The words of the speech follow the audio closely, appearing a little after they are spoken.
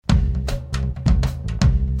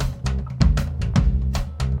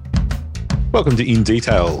Welcome to In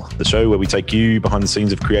Detail, the show where we take you behind the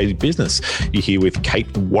scenes of creative business. You're here with Kate,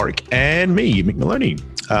 Warwick, and me, Mick Maloney.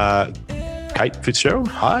 Kate Fitzgerald,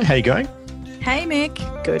 hi, how you going? Hey,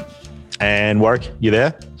 Mick. Good. And Warwick, you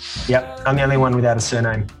there? Yep, I'm the only one without a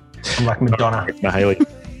surname. I'm like Madonna.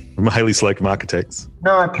 Mahaley Slocum Architects.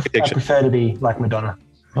 No, I prefer to be like Madonna.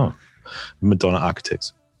 Oh, Madonna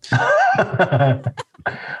Architects. I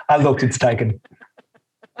looked, it's taken.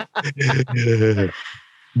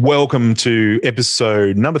 Welcome to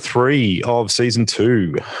episode number 3 of season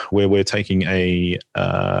 2, where we're taking a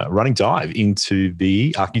running dive into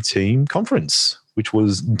the Architeam conference, which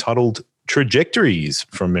was entitled Trajectories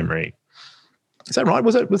from Memory. Is that right?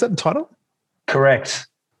 Was that the title? Correct.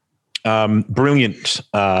 Brilliant.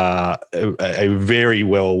 A very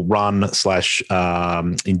well run /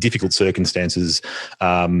 in difficult circumstances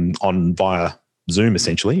on via Zoom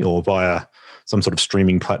essentially, or via some sort of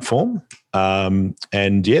streaming platform.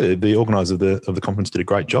 And yeah, the organizer of the conference did a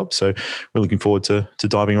great job. So we're looking forward to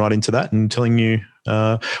diving right into that and telling you.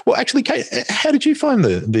 Well, actually, Kate, how did you find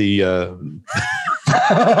the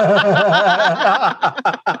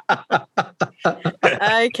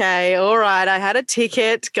Okay, all right. I had a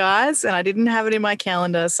ticket, guys, and I didn't have it in my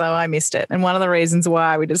calendar, so I missed it. And one of the reasons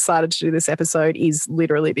why we decided to do this episode is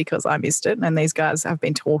literally because I missed it. And these guys have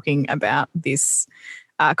been talking about this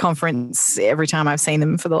conference every time I've seen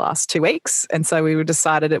them for the last 2 weeks. And so we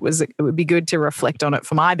decided it would be good to reflect on it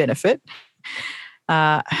for my benefit.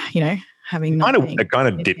 Having not it kind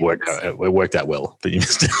of did work. It worked out well, but you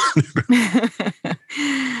missed it.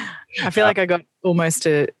 I feel like I got almost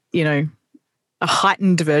a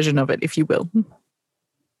heightened version of it, if you will.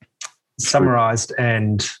 Summarized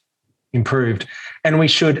and improved. And we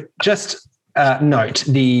should just note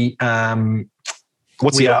the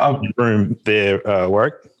what's the room there,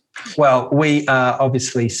 Warwick? Well, we are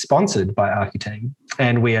obviously sponsored by Architeam,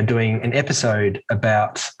 and we are doing an episode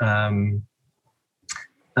about the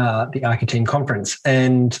Architeam conference.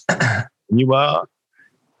 And you are?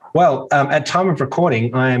 Well, at time of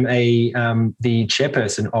recording, I am the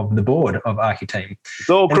chairperson of the board of Architeam. It's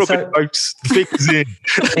all crooked, folks. Fix it.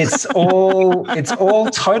 It's all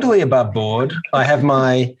totally above board. I have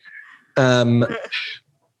my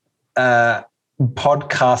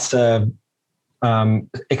podcaster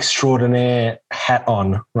extraordinaire hat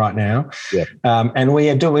on right now. Yeah. And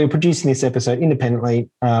we're producing this episode independently,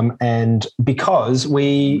 and because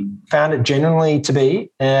we found it genuinely to be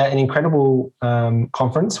an incredible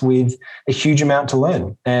conference with a huge amount to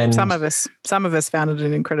learn. And some of us found it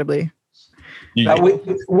an incredibly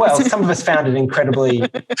some of us found it incredibly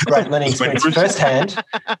great learning experience firsthand,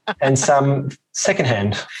 and some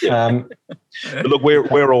secondhand. Look,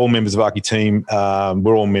 we're all members of Architeam.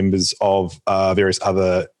 We're all members of various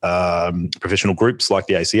other professional groups like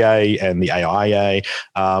the ACA and the AIA,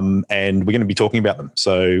 and we're going to be talking about them.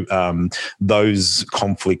 So those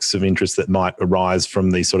conflicts of interest that might arise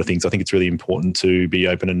from these sort of things, I think it's really important to be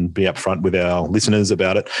open and be upfront with our listeners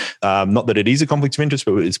about it. Not that it is a conflict of interest,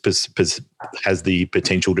 but it has the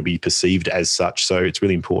potential to be perceived as such. So it's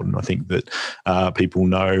really important, I think, that people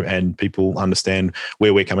know and people understand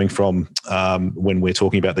where we're coming from when we're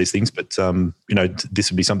talking about these things. But,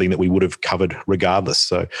 this would be something that we would have covered regardless.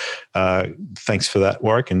 So thanks for that,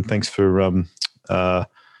 Warwick, and thanks for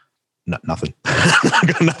nothing. Nothing.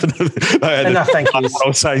 Enough thank yous. What I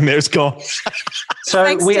was saying there is gone. So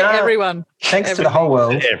thanks to everyone. Thanks to the whole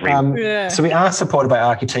world. Yeah. So we are supported by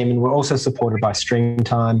Architeam, and we're also supported by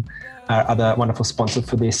Streamtime, our other wonderful sponsor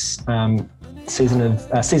for this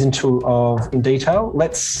season 2 of In Detail.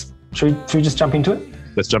 Should we just jump into it?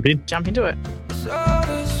 Let's jump in. Jump into it.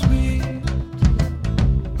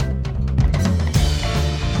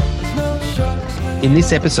 In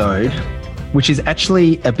this episode, which is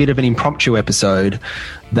actually a bit of an impromptu episode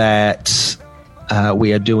that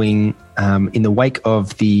we are doing in the wake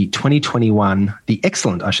of the 2021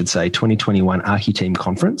 Architeam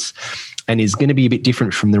conference, and is going to be a bit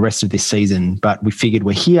different from the rest of this season. But we figured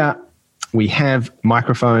we're here, we have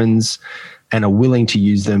microphones and are willing to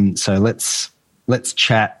use them. So let's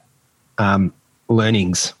chat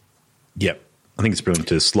learnings. Yep. I think it's brilliant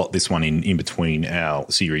to slot this one in between our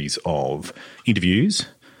series of interviews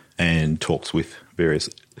and talks with various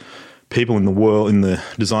people in the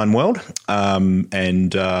design world,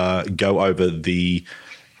 and go over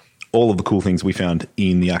all of the cool things we found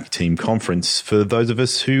in the Architeam conference for those of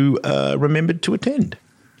us who remembered to attend.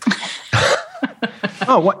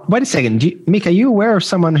 Oh, wait a second. Mick, are you aware of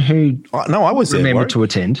someone who no, I was remembered to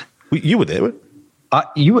attend? You were there.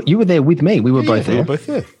 You were there with me. We were both there. We were both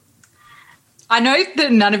there. I know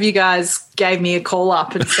that none of you guys gave me a call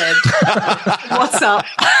up and said, what's up?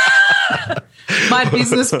 my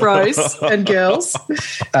business bros and girls.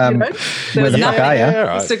 Where the fuck are you?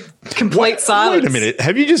 Right. It's a complete silence. Wait a minute.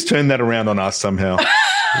 Have you just turned that around on us somehow?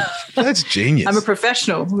 That's genius. I'm a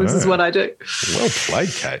professional. This is what I do. Well played,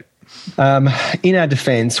 Kate. In our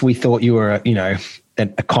defense, we thought you were,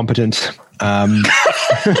 a competent,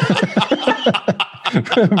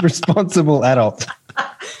 responsible adult.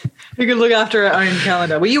 We could look after our own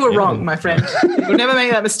calendar. Well, you were wrong, my friend. We'll never make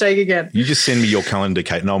that mistake again. You just send me your calendar,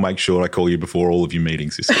 Kate, and I'll make sure I call you before all of your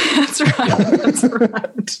meetings this week. That's right.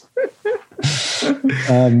 That's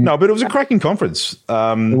right. No, but it was a cracking conference.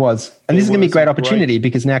 It was. And this is going to be a great opportunity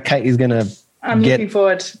because now Kate is going to looking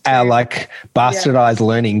forward to our bastardized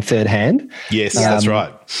learning third hand. Yes, that's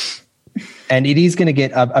right. And it is going to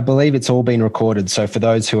get, I believe it's all been recorded. So for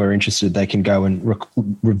those who are interested, they can go and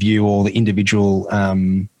review all the individual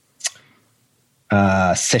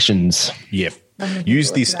sessions. Yep.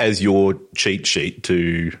 Use this as your cheat sheet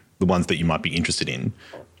to the ones that you might be interested in.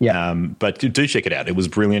 Yeah. But do check it out. It was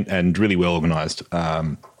brilliant and really well organised.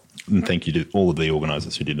 And thank you to all of the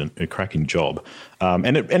organisers who did a cracking job.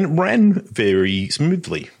 And it ran very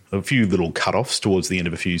smoothly. A few little cut-offs towards the end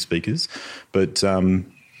of a few speakers. But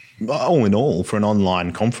all in all, for an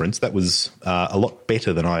online conference, that was a lot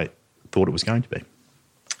better than I thought it was going to be.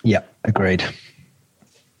 Yeah, agreed.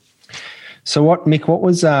 So Mick, what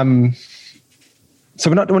was so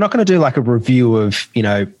we're not going to do like a review of,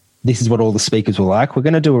 this is what all the speakers were like. We're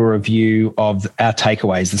going to do a review of our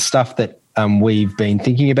takeaways, the stuff that we've been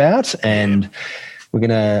thinking about, and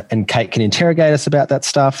and Kate can interrogate us about that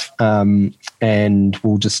stuff, and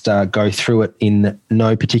we'll just go through it in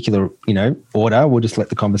no particular order. We'll just let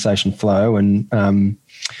the conversation flow, and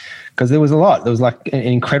because there was a lot, there was like an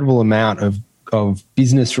incredible amount of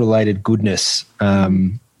business related goodness.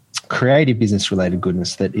 Creative business related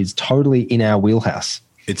goodness that is totally in our wheelhouse.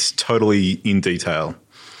 It's totally in detail.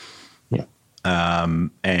 Yeah. And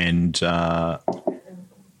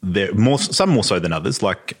there some more so than others.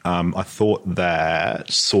 Like I thought that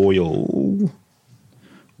soil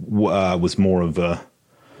was more of a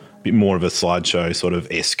bit more of a slideshow sort of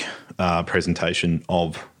esque presentation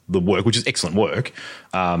of the work, which is excellent work.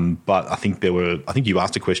 But I think you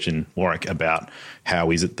asked a question, Warwick, about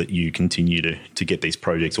how is it that you continue to get these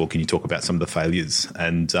projects, or can you talk about some of the failures?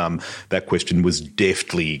 And that question was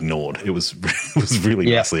deftly ignored. It was really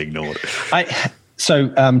nicely ignored. So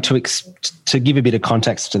to give a bit of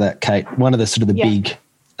context to that, Kate, one of the sort of the big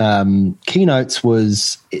keynotes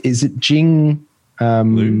was, is it Jing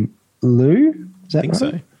Liu? Is that I think right?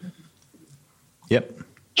 so. Yep.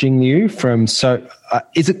 Jing Liu from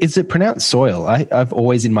is it pronounced soil? I've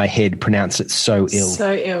always in my head pronounced it so ill.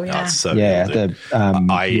 So ill, yeah. Oh, so yeah, ill,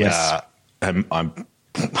 I'm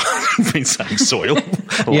been saying soil.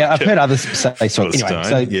 Yeah, I've heard others say soil. Anyway,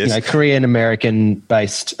 so yes. Korean American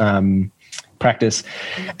based practice,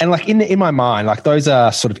 and like in my mind, like those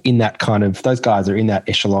are sort of in that kind of, those guys are in that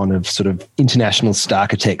echelon of sort of international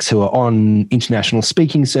architects who are on international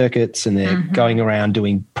speaking circuits, and they're going around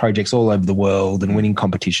doing projects all over the world and winning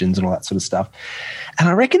competitions and all that sort of stuff. And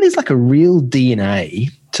I reckon there's like a real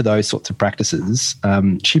DNA to those sorts of practices.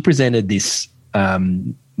 She presented this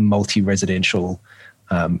multi-residential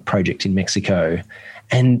project in Mexico,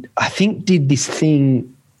 and I think did this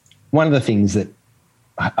thing. One of the things that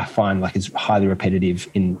I find like is highly repetitive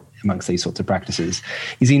in amongst these sorts of practices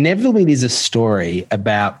is inevitably there's a story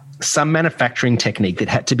about some manufacturing technique that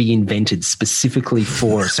had to be invented specifically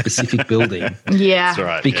for a specific building. Yeah. That's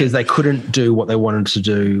right, because they couldn't do what they wanted to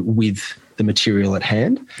do with the material at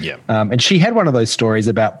hand. Yeah. And she had one of those stories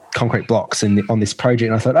about concrete blocks on this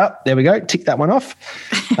project, and I thought, there we go, tick that one off.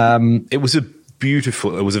 It was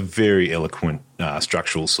a very eloquent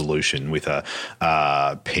structural solution with a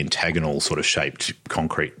pentagonal sort of shaped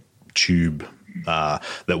concrete tube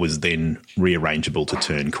that was then rearrangeable to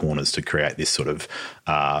turn corners to create this sort of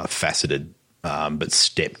faceted but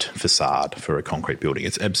stepped facade for a concrete building.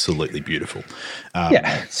 It's absolutely beautiful.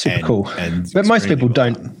 Super cool. But most people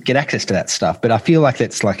don't get access to that stuff. But I feel like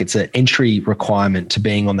it's an entry requirement to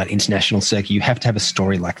being on that international circuit. You have to have a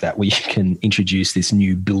story like that where you can introduce this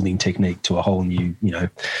new building technique to a whole new,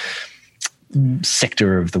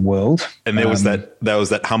 sector of the world. And there was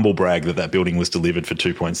that humble brag that building was delivered for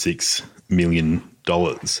 $2.6 million.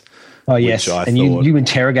 Oh, yes. And you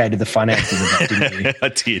interrogated the finances of that, didn't you? I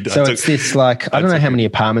did. So it's this I don't know how many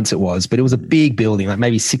apartments it was, but it was a big building, like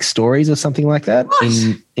maybe 6 stories or something like that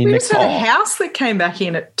in We just Mexico. had a house that came back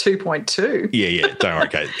in at 2.2. Yeah. Don't worry,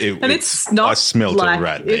 Kate. And it's not I smelled like, a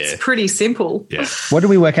rat there. it's pretty simple. Yeah. What did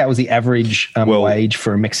we work out was the average wage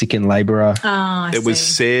for a Mexican labourer? It was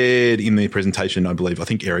said in the presentation, I believe, I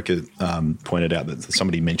think Erica pointed out that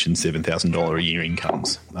somebody mentioned $7,000 a year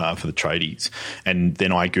incomes for the tradies. And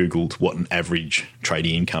then I Googled what an average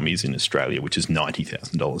tradie income is in Australia, which is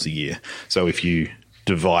 $90,000 a year. So if you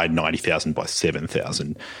divide 90,000 by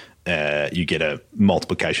 7,000, you get a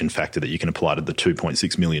multiplication factor that you can apply to the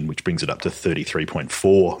 2.6 million, which brings it up to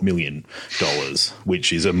 $33.4 million,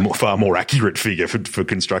 which is a far more accurate figure for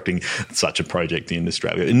constructing such a project in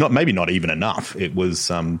Australia. And maybe not even enough. It was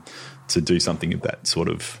to do something of that sort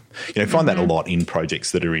of, find that a lot in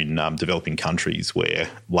projects that are in developing countries where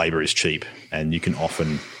labour is cheap, and you can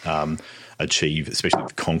often achieve, especially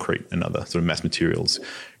with concrete and other sort of mass materials,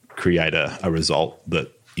 create a result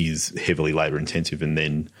that is heavily labour intensive, and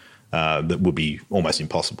then that would be almost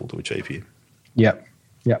impossible to achieve here. Yep.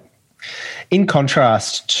 In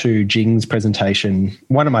contrast to Jing's presentation,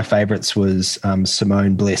 one of my favourites was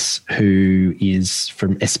Simone Bliss, who is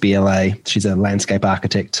from SBLA. She's a landscape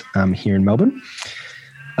architect here in Melbourne.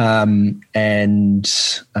 And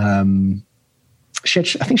I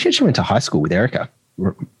think she actually went to high school with Erica,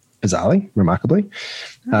 bizarrely, remarkably.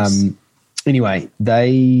 Nice. Anyway,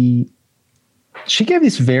 she gave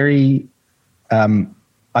this very,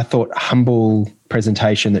 I thought, humble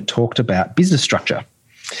presentation that talked about business structure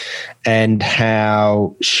and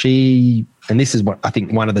how and this is what I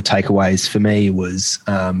think one of the takeaways for me was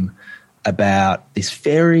about this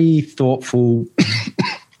very thoughtful,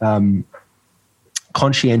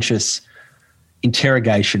 conscientious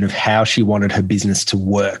interrogation of how she wanted her business to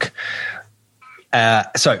work.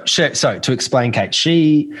 So to explain, Kate,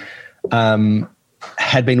 she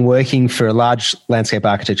had been working for a large landscape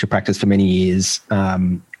architecture practice for many years,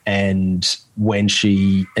 and when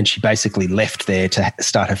she basically left there to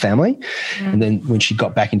start her family, and then when she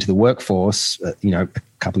got back into the workforce, a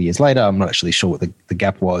couple of years later, I'm not actually sure what the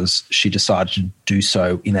gap was, she decided to do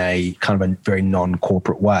so in a kind of a very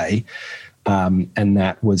non-corporate way, and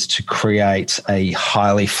that was to create a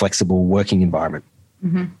highly flexible working environment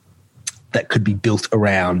that could be built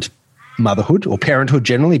around motherhood or parenthood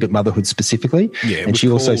generally, but motherhood specifically. Yeah, and she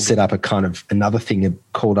also set up a kind of another thing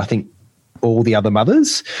called, I think, All the Other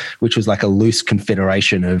Mothers, which was like a loose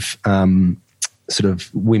confederation of sort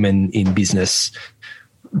of women in business,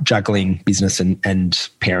 juggling business and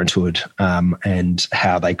parenthood, and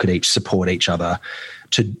how they could each support each other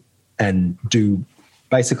and do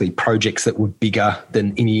basically projects that were bigger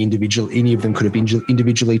than any of them could have been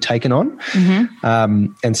individually taken on.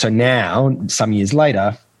 And so now, some years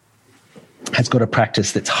later, has got a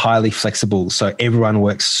practice that's highly flexible, so everyone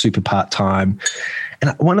works super part-time.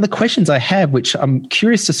 And one of the questions I have, which I'm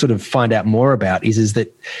curious to sort of find out more about, is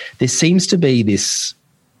that there seems to be this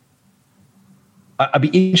 – I'd be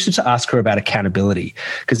interested to ask her about accountability,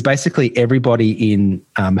 because basically everybody in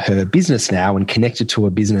her business now and connected to her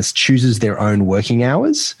business chooses their own working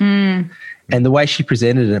hours. And the way she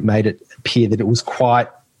presented it made it appear that it was quite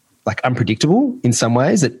 – like unpredictable in some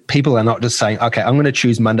ways, that people are not just saying, okay, I'm going to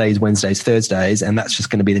choose Mondays, Wednesdays, Thursdays, and that's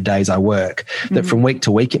just going to be the days I work, that from week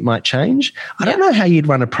to week it might change. I don't know how you'd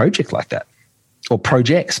run a project like that, or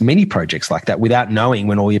many projects like that, without knowing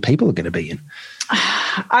when all your people are going to be in.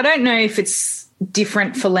 I don't know if it's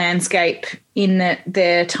different for landscape in that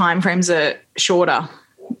their timeframes are shorter.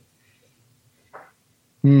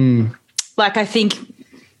 Like, I think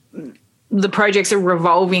the projects are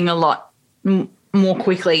revolving a lot more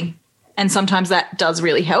quickly, and sometimes that does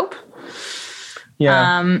really help.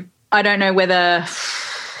 I don't know whether,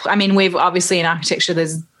 I mean, we've obviously in architecture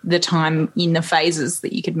there's the time in the phases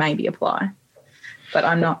that you could maybe apply, but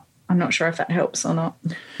I'm not sure if that helps or not.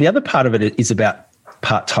 The other part of it is about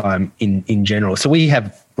part-time in general. So we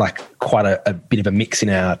have like quite a bit of a mix in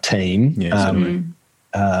our team.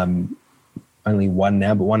 Only one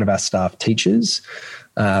now, but one of our staff teaches.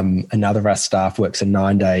 Another of our staff works a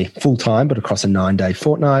 9-day full-time, but across a 9-day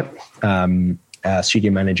fortnight. Our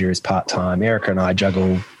studio manager is part-time. Erica and I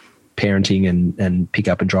juggle parenting and pick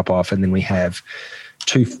up and drop off. And then we have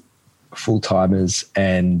 2 full-timers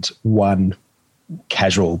and 1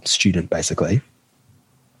 casual student, basically.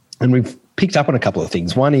 And we've picked up on a couple of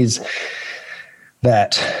things. One is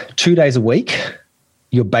that 2 days a week,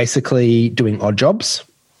 you're basically doing odd jobs.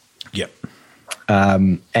 Yep.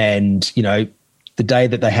 And, the day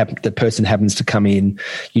that the person happens to come in,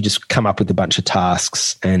 you just come up with a bunch of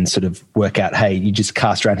tasks and sort of work out, hey, you just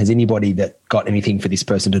cast around, has anybody that got anything for this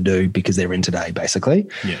person to do because they're in today, basically.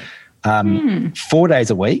 4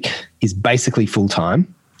 days a week is basically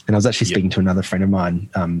full-time. And I was actually speaking to another friend of mine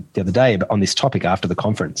the other day on this topic after the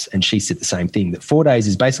conference, and she said the same thing, that 4 days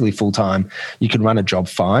is basically full-time. You can run a job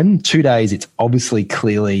fine. 2 days, it's obviously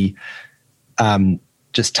clearly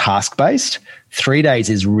just task-based. 3 days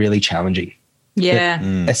is really challenging. Yeah.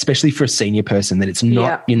 Especially for a senior person, that it's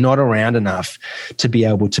not, you're not around enough to be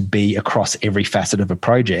able to be across every facet of a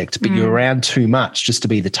project, but you're around too much just to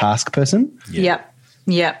be the task person. Yep.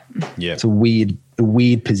 It's a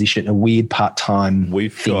weird position, a weird part-time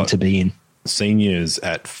thing to be in. Seniors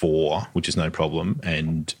at 4, which is no problem,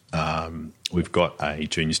 and we've got a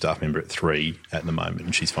junior staff member at 3 at the moment,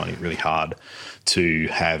 and she's finding it really hard to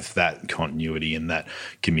have that continuity and that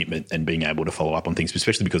commitment and being able to follow up on things,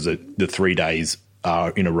 especially because the 3 days are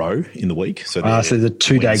in a row in the week. So there's a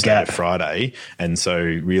 2-day Wednesday, gap. Friday, and so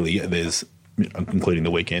really there's, including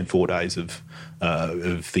the weekend, 4 days of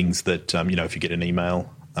things that, if you get an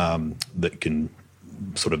email that can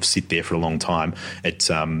sort of sit there for a long time,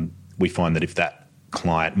 we find that if that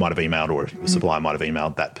client might have emailed or a supplier might have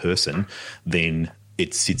emailed that person, then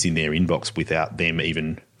it sits in their inbox without them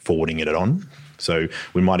even forwarding it on. So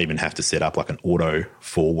we might even have to set up like an auto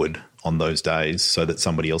forward on those days so that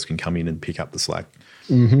somebody else can come in and pick up the slack.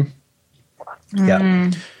 Mm-hmm. Yeah.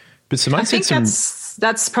 But Simone, I think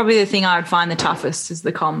that's probably the thing I would find the toughest is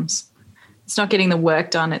the comms. It's not getting the work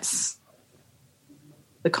done, it's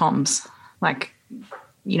the comms. Like,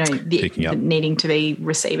 needing to be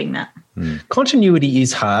receiving that. Continuity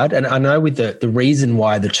is hard, and I know with the reason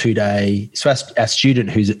why the 2 day, so our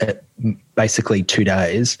student who's basically 2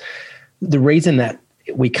 days, the reason that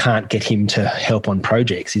we can't get him to help on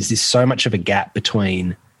projects is there's so much of a gap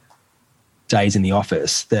between days in the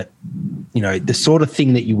office that, the sort of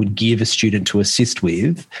thing that you would give a student to assist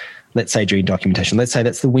with, let's say during documentation, let's say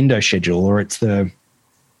that's the window schedule, or it's the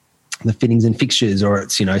fittings and fixtures, or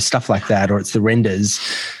it's, stuff like that, or it's the renders.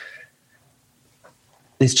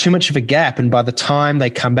 There's too much of a gap, and by the time they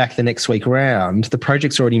come back the next week around, the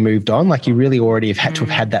project's already moved on. Like, you really already have had to have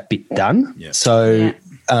had that bit done. Yeah. So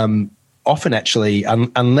often actually,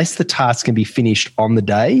 unless the task can be finished on the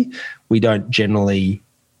day, we don't generally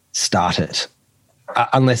start it.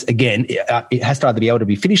 Unless, again, it has to either be able to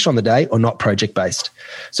be finished on the day or not project-based.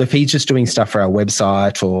 So if he's just doing stuff for our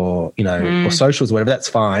website or, or socials or whatever, that's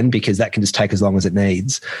fine, because that can just take as long as it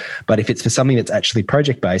needs. But if it's for something that's actually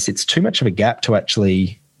project-based, it's too much of a gap to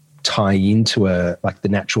actually tie into the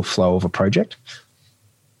natural flow of a project.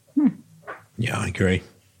 Yeah, I agree.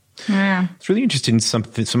 Yeah. It's really interesting, some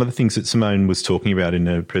of the things that Simone was talking about in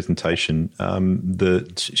her presentation,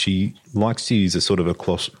 that she likes to use a sort of a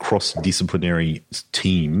cross-disciplinary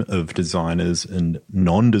team of designers and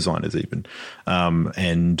non-designers even,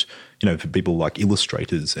 and, for people like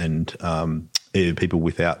illustrators and people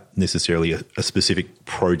without necessarily a specific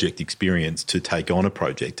project experience to take on a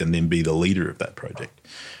project and then be the leader of that project,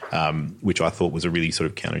 which I thought was a really sort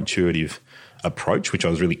of counterintuitive approach, which I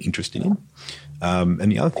was really interested in.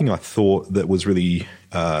 And the other thing I thought that was really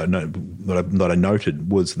that I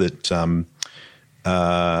noted was that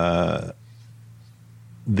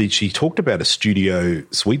she talked about a studio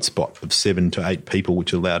sweet spot of 7 to 8 people,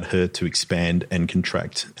 which allowed her to expand and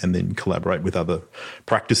contract and then collaborate with other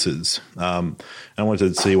practices. I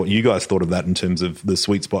wanted to see what you guys thought of that in terms of the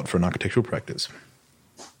sweet spot for an architectural practice.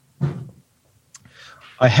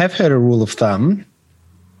 I have heard a rule of thumb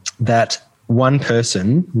that one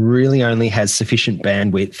person really only has sufficient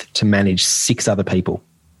bandwidth to manage 6 other people.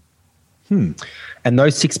 And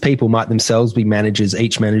those 6 people might themselves be managers,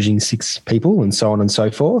 each managing 6 people, and so on and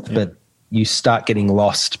so forth. Yeah. But you start getting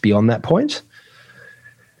lost beyond that point.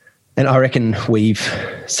 And I reckon we've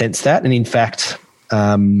sensed that. And in fact,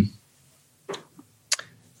 I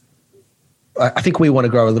think we want to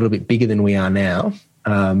grow a little bit bigger than we are now.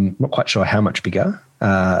 Not quite sure how much bigger,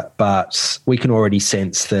 but we can already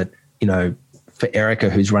sense that, for Erica,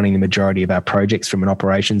 who's running the majority of our projects from an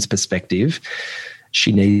operations perspective,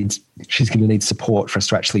 she's going to need support for us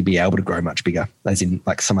to actually be able to grow much bigger, as in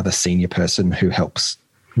like some other senior person who helps,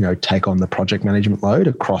 take on the project management load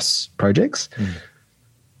across projects.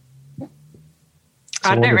 So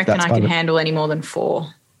I don't reckon I can handle any more than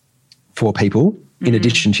 4. 4 people in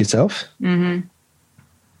addition to yourself? Mm-hmm.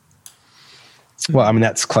 Well, I mean,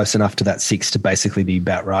 that's close enough to that 6 to basically be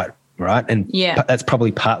about right? And that's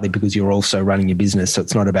probably partly because you're also running your business. So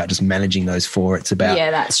it's not about just managing those 4. It's about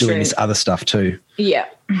doing this other stuff too. Yeah,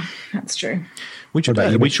 that's true. We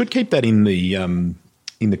should keep that in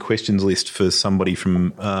the questions list for somebody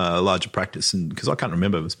from a larger practice. And because I can't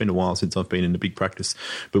remember, it's been a while since I've been in a big practice,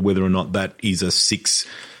 but whether or not that is a 6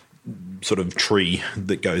 sort of tree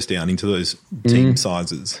that goes down into those team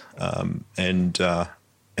sizes. And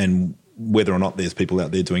whether or not there's people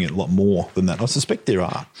out there doing it a lot more than that. I suspect there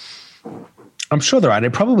are. I'm sure there are. And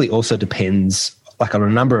it probably also depends like on a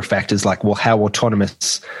number of factors, like, well, how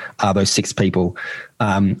autonomous are those 6 people?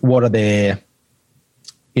 What are their,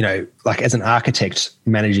 like as an architect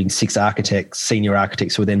managing 6 architects, senior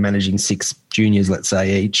architects who are then managing 6 juniors, let's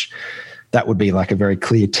say each, that would be like a very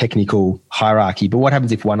clear technical hierarchy. But what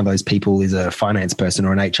happens if one of those people is a finance person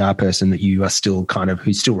or an HR person that you are still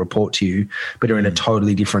who still report to you, but are in a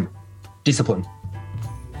totally different discipline?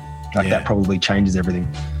 Like that probably changes everything.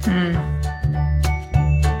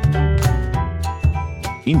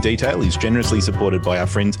 In Detail is generously supported by our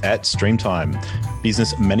friends at Streamtime,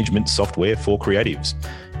 business management software for creatives.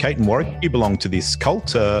 Kate and Warwick, you belong to this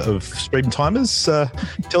cult of Streamtimers.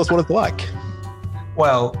 Tell us what it's like.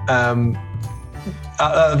 Well,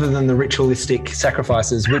 other than the ritualistic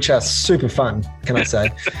sacrifices, which are super fun, can I say?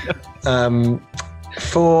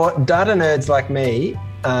 For data nerds like me,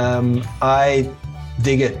 I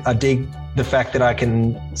dig it. I dig the fact that I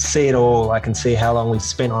can see it all. I can see how long we've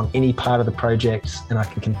spent on any part of the project, and I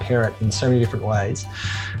can compare it in so many different ways.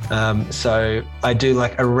 So I do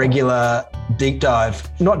like a regular deep dive,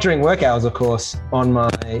 not during work hours, of course,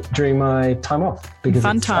 during my time off, because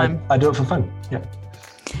fun time. I do it for fun. Yeah.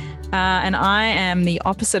 And I am the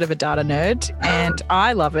opposite of a data nerd, and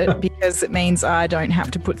I love it because it means I don't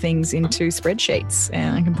have to put things into spreadsheets,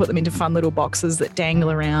 and I can put them into fun little boxes that dangle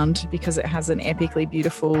around because it has an epically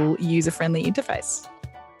beautiful, user-friendly interface.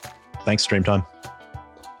 Thanks, Streamtime.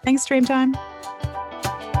 Thanks, Streamtime.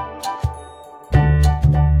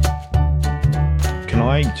 Can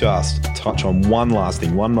I just touch on one last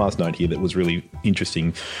note here that was really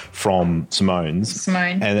interesting from Simone.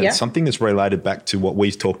 And it's something that's related back to what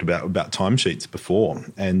we've talked about timesheets before.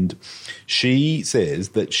 And she says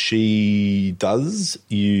that she does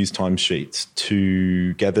use timesheets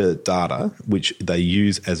to gather data, which they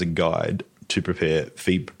use as a guide to prepare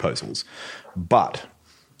fee proposals. But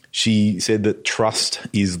she said that trust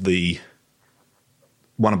is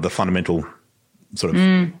one of the fundamental sort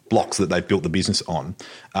of blocks that they've built the business on,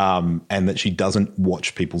 and that she doesn't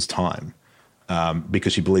watch people's time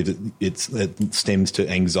because she believes it stems to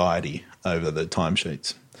anxiety over the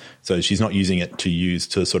timesheets. So she's not using it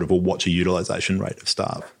to sort of watch a utilisation rate of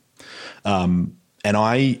staff. And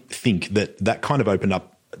I think that kind of opened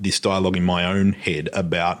up this dialogue in my own head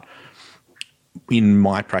about, in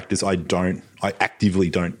my practice, I actively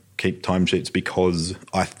don't keep timesheets because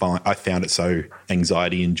I found it so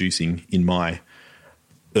anxiety inducing in my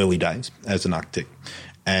early days as an architect.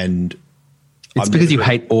 And it's because you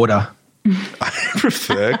hate order. I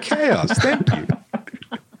prefer chaos. Thank you.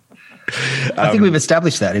 I think we've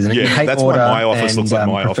established that, isn't it? Yeah, you hate that's order why my office and, looks like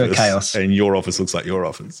my office, chaos. and your office looks like your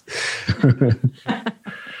office.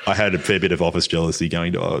 I had a fair bit of office jealousy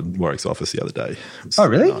going to Warwick's office the other day. Oh,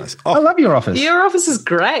 really? Nice. I love your office. Your office is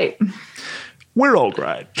great. We're all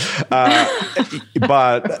great. But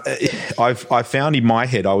I found in my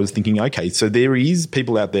head, I was thinking, okay, so there are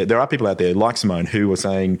people out there like Simone who are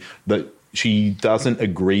saying that she doesn't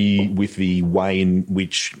agree with the way in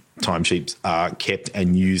which timesheets are kept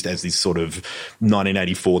and used as this sort of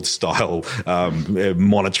 1984 style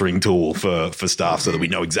monitoring tool for staff so that we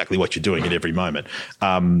know exactly what you're doing at every moment.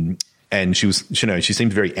 And she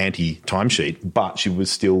seemed very anti-timesheet, but she was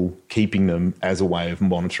still keeping them as a way of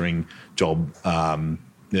monitoring job,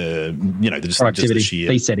 productivity, just sheer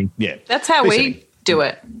fee setting. Yeah, that's how we do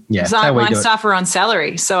it. Yeah, so my staff are on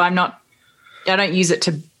salary, so I don't use it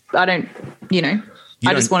to. I don't.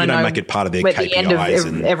 I just want to know make it part of their at KPIs the end of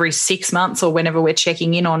every 6 months or whenever we're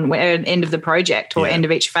checking in on end of the project or end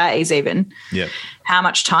of each phase, even how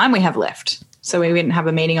much time we have left. So we wouldn't have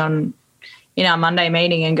a meeting in our Monday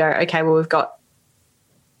meeting and go, okay, well, we've got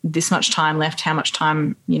this much time left. How much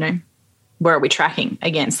time, where are we tracking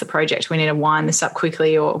against the project? We need to wind this up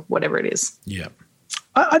quickly or whatever it is. Yeah.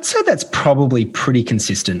 I'd say that's probably pretty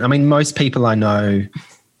consistent. I mean, most people I know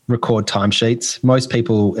record timesheets. Most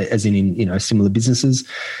people, as in similar businesses,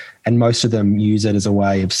 and most of them use it as a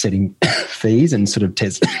way of setting fees and sort of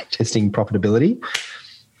testing profitability.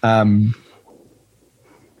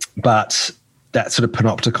 But that sort of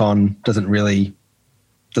panopticon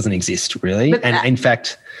doesn't exist really. And in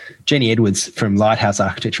fact, Jenny Edwards from Lighthouse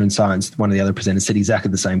Architecture and Science, one of the other presenters, said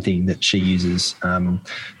exactly the same thing, that she uses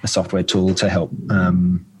a software tool to help,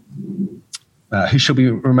 who shall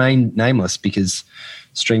remain nameless because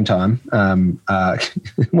Streamtime,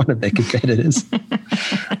 one of their competitors.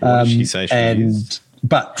 What did she say she used?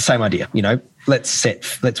 But same idea,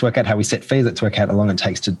 let's work out how we set fees. Let's work out how long it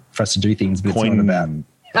takes for us to do things. But it's not about.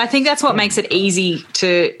 I think that's what makes it easy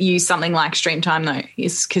to use something like Streamtime, though,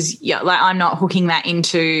 is because I'm not hooking that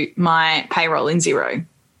into my payroll in Xero.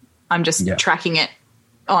 I'm just tracking it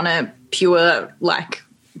on a pure like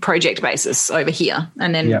project basis over here,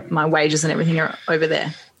 and then my wages and everything are over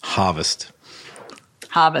there. Harvest.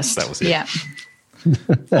 That was it. Yeah.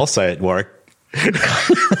 I'll say it, Warwick.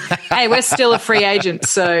 Hey, we're still a free agent,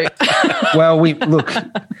 so. Well, we look.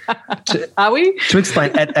 Are we? To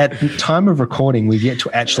explain, at time of recording, we've yet to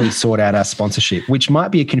actually sort out our sponsorship, which might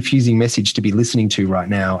be a confusing message to be listening to right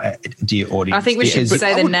now, dear audience. I think we should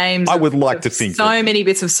say the names. I would like to think so many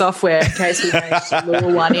bits of software in case we manage to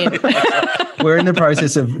lure one in. We're in the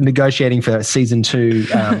process of negotiating for season 2.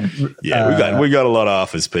 We got a lot of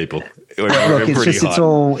offers, people. Look,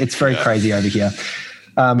 it's very crazy over here.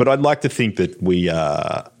 But I'd like to think that we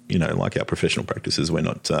are, like our professional practices, we're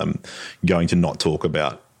not going to not talk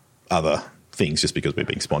about other things just because we're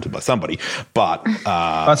being sponsored by somebody. But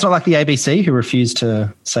it's not like the ABC who refused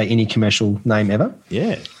to say any commercial name ever.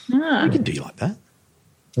 Yeah, we can do like that.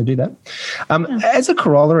 They do that. As a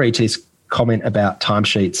corollary to this comment about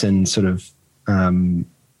timesheets and sort of,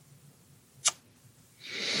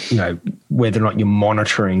 whether or not you're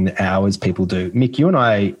monitoring the hours people do, Mick, you and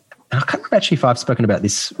I can't remember actually if I've spoken about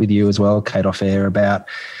this with you as well, Kate, off air, about,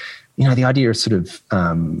 the idea of sort of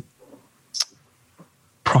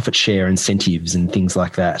profit share incentives and things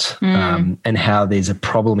like that, and how there's a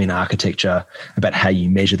problem in architecture about how you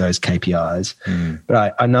measure those KPIs.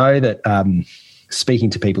 But I know that speaking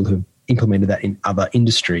to people who've implemented that in other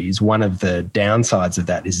industries, one of the downsides of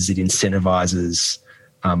that is it incentivizes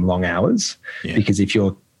long hours, because if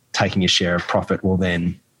you're taking a share of profit, well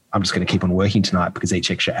then I'm just going to keep on working tonight because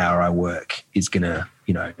each extra hour I work is going to,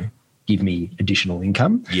 give me additional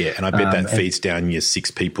income. Yeah, and I bet that feeds down your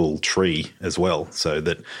 6 people tree as well, so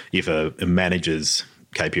that if a manager's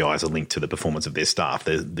KPIs are linked to the performance of their staff,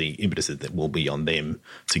 the impetus that will be on them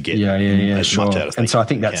to get as much out of. And so I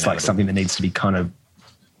think that's like something that needs to be kind of,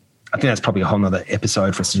 I think that's probably a whole nother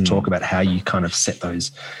episode for us to talk about how you kind of set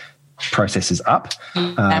those processes up.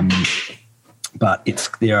 But it's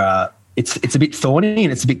a bit thorny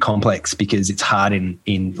and it's a bit complex because it's hard in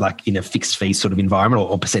a fixed fee sort of environment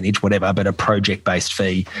or percentage, whatever, but a project-based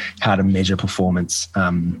fee, how to measure performance,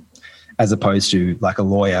 as opposed to like a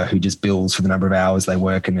lawyer who just bills for the number of hours they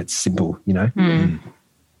work and it's simple, Yep.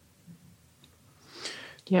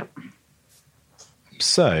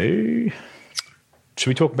 So should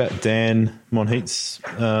we talk about Dan Monheit's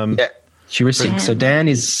heuristic? So Dan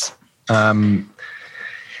is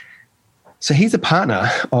so he's a partner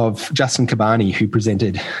of Justin Cabani, who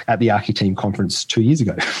presented at the Architeam conference 2 years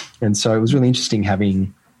ago. And so it was really interesting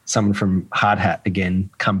having someone from Hard Hat again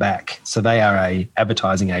come back. So they are a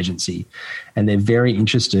advertising agency and they're very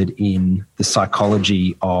interested in the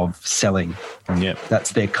psychology of selling. Yeah.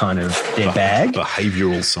 That's their kind of their bag.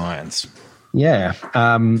 Behavioral science. Yeah.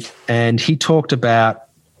 And he talked about,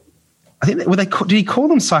 I think, did he call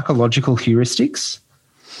them psychological heuristics?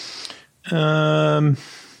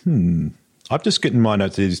 I've just gotten my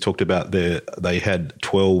notes that he's talked about they had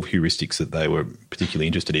 12 heuristics that they were particularly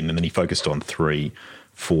interested in, and then he focused on 3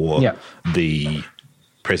 for the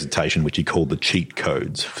presentation, which he called the cheat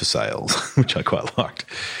codes for sales, which I quite liked.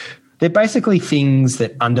 They're basically things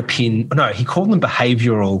that underpin – no, he called them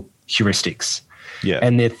behavioural heuristics. Yeah.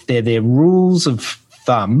 And they're rules of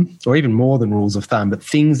thumb, or even more than rules of thumb, but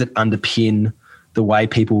things that underpin the way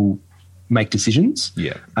people make decisions.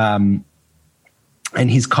 Yeah. And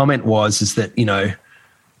his comment is that,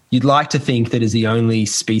 you'd like to think that as the only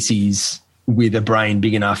species with a brain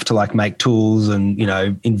big enough to like make tools and,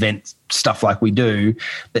 invent stuff like we do,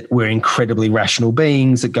 that we're incredibly rational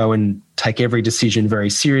beings that go and take every decision very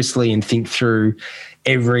seriously and think through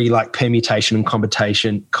every like permutation and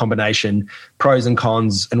combination, pros and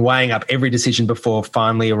cons, and weighing up every decision before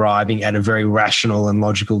finally arriving at a very rational and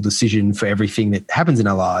logical decision for everything that happens in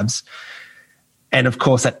our lives. And of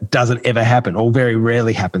course, that doesn't ever happen, or very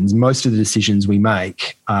rarely happens. Most of the decisions we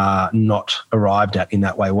make are not arrived at in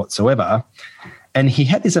that way whatsoever. And he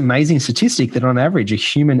had this amazing statistic that on average, a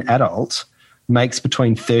human adult makes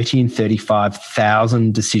between 30 and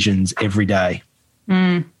 35,000 decisions every day.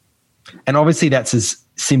 And obviously that's as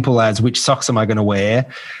simple as which socks am I going to wear,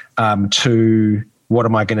 to what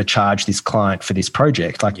am I going to charge this client for this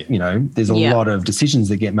project? Like, there's a lot of decisions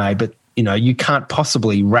that get made, but you can't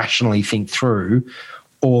possibly rationally think through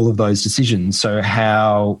all of those decisions. So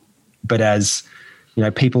but as,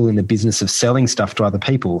 people in the business of selling stuff to other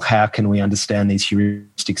people, how can we understand these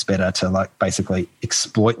heuristics better to like basically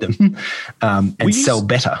exploit them and sell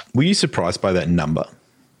better? Were you surprised by that number?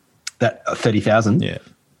 That 30,000? Yeah.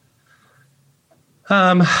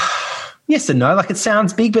 Yes and no. Like it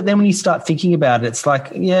sounds big, but then when you start thinking about it, it's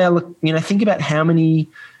like, look, think about how many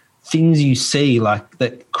things you see like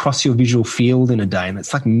that cross your visual field in a day, and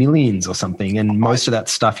it's like millions or something, and most of that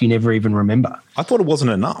stuff you never even remember. I thought it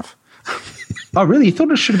wasn't enough. Oh, really? You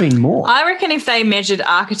thought it should have been more? I reckon if they measured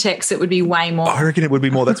architects, it would be way more. I reckon it would be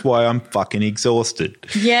more. That's why I'm fucking exhausted.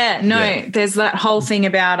 Yeah, no, there's that whole thing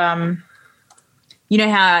about, you know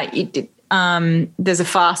how there's a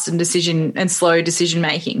fast and slow decision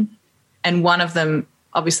making, and one of them,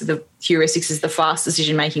 obviously the heuristics is the fast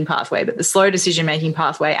decision-making pathway, but the slow decision-making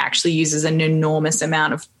pathway actually uses an enormous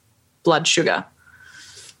amount of blood sugar.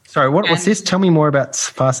 Sorry, what's this? Tell me more about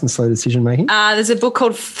fast and slow decision-making. There's a book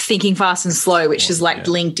called Thinking Fast and Slow, which is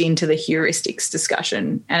linked into the heuristics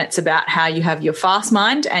discussion, and it's about how you have your fast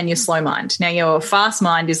mind and your slow mind. Now, your fast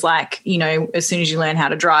mind is like, as soon as you learn how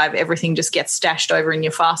to drive, everything just gets stashed over in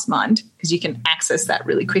your fast mind because you can access that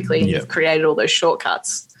really quickly, and you've created all those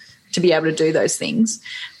shortcuts to be able to do those things.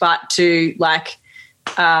 But to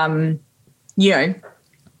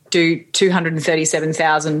do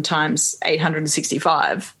 237,000 times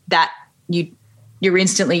 865, that you're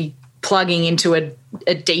instantly plugging into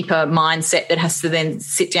a deeper mindset that has to then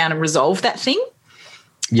sit down and resolve that thing.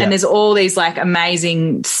 Yep. And there's all these like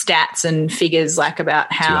amazing stats and figures like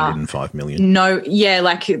about how 205 million.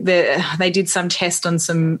 They did some test on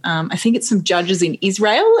some, I think it's some judges in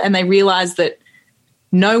Israel, and they realized that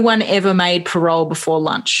no one ever made parole before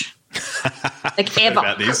lunch. Like ever.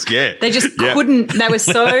 About this, yeah. They just couldn't. They were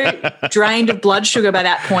so drained of blood sugar by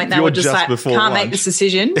that point. They were just like, can't make this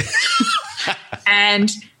decision.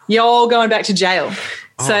 And you're all going back to jail.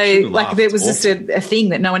 So there was just a thing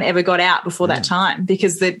that no one ever got out before that time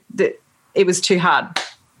because it was too hard.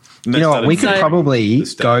 You know what? We could probably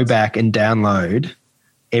go back and download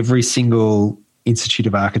every single Institute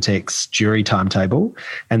of Architects jury timetable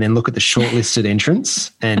and then look at the shortlisted entrants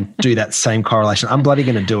and do that same correlation. I'm bloody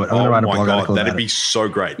going to do it. I'm going to write a blog article about it. That'd be so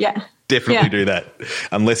great. Yeah. Definitely do that.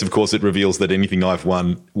 Unless, of course, it reveals that anything I've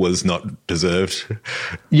won was not deserved.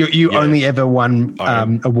 You only ever won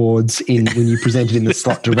awards when you presented in the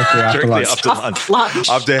slot directly after lunch.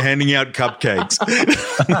 After handing out cupcakes.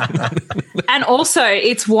 And also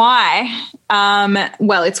it's why,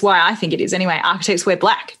 it's why I think it is anyway, architects wear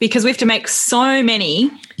black, because we have to make so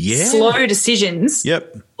many slow decisions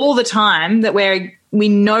all the time that we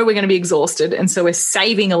know we're going to be exhausted, and so we're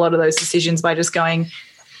saving a lot of those decisions by just going,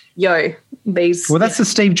 that's the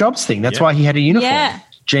Steve Jobs thing. That's why he had a uniform.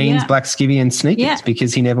 Jeans, black skivvy and sneakers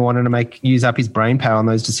because he never wanted to use up his brain power on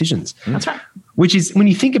those decisions. That's right. Which is, when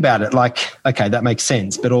you think about it, like, okay, that makes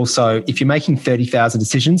sense. But also, if you're making 30,000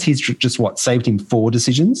 decisions, he's just saved him 4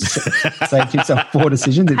 decisions. Saved himself 4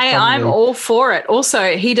 decisions. Hey, I'm all for it. Also,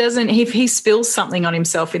 if he spills something on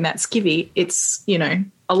himself in that skivvy, it's,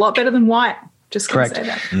 a lot better than white. Just correct. Say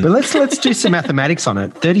that. But let's do some mathematics on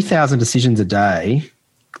it. 30,000 decisions a day.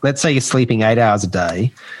 Let's say you're sleeping 8 hours a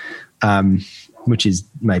day, which is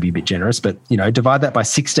maybe a bit generous, but, divide that by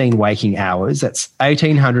 16 waking hours. That's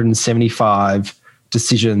 1,875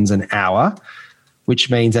 decisions an hour, which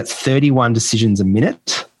means that's 31 decisions a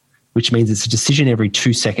minute, which means it's a decision every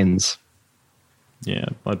 2 seconds. Yeah,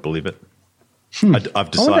 I'd believe it. I've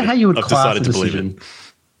decided, I wonder how you would class a decision.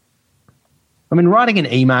 I mean, writing an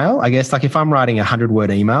email, I guess, like if I'm writing a 100-word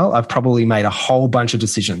email, I've probably made a whole bunch of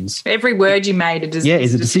decisions. Every word you made is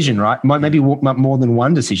a decision, right? Maybe more than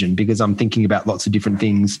one decision, because I'm thinking about lots of different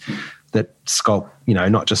things that sculpt,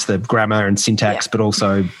 not just the grammar and syntax, but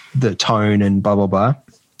also the tone and blah, blah, blah.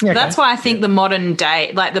 Yeah, that's why I think the modern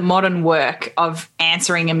day, like the modern work of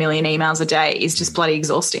answering 1 million emails a day is just bloody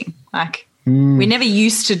exhausting. Like, we never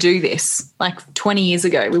used to do this. Like 20 years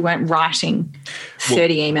ago, we weren't writing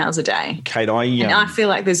 30 emails a day. Kate, I feel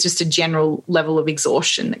like there's just a general level of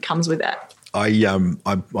exhaustion that comes with that.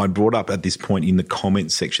 I brought up at this point in the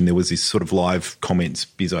comments section, there was this sort of live comments,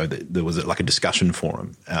 Bizzo, that there was like a discussion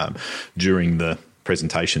forum during the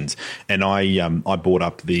presentations, and I brought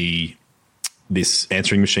up this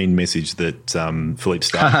answering machine message that Philippe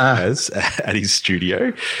Stark has at his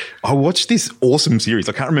studio. I watched this awesome series.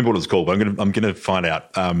 I can't remember what it was called, but I'm gonna find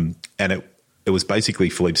out. And it was basically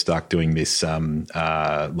Philippe Stark doing this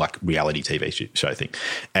like reality TV show thing,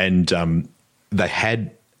 and they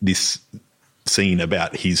had this scene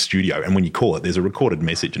about his studio, and when you call it, there's a recorded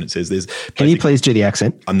message, and it says, "There's." Can you please do the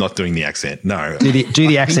accent? I'm not doing the accent. No, do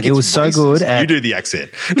the accent. It was so good. You do the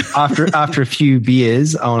accent. after a few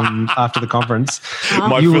beers after the conference,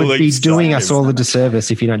 you would be doing us all a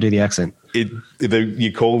disservice if you don't do the accent.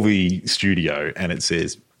 You call the studio, and it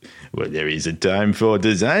says, "Well, there is a time for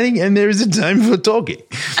designing, and there is a time for talking."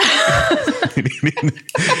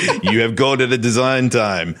 You have called it a design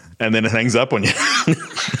time, and then it hangs up on you.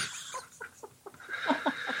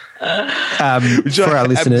 Which for I our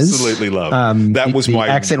listeners, absolutely love. The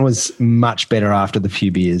accent was much better after the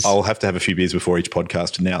few beers. I'll have to have a few beers before each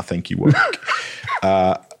podcast now. Thank you, Warwick.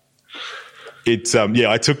 I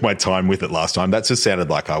took my time with it last time. That just sounded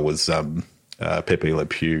like I was Pepe Le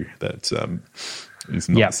Pew. That is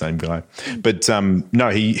not the same guy. But no,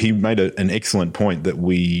 he made an excellent point that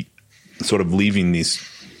we sort of live in this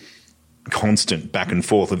constant back and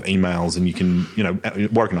forth of emails, and you can,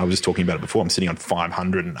 Warwick and I were just talking about it before. I'm sitting on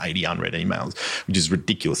 580 unread emails, which is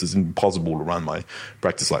ridiculous. It's impossible to run my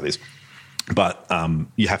practice like this. But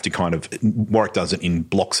you have to Warwick does it in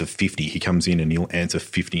blocks of 50. He comes in and he'll answer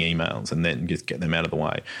 50 emails and then just get them out of the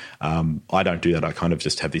way. I don't do that. I kind of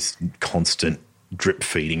just have this constant drip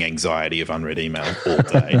feeding anxiety of unread emails all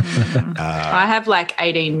day. I have like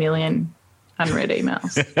 18 million unread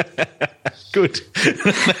emails. Good.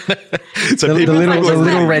 So the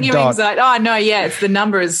little red dot. Oh, no, yeah, it's the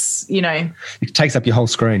numbers, It takes up your whole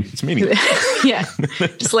screen. It's meaningless. Yeah,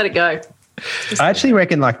 just let it go. I actually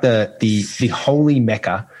reckon like the holy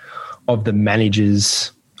mecca of the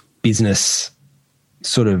manager's business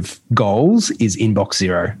sort of goals is inbox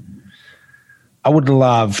zero. I would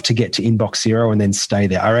love to get to inbox zero and then stay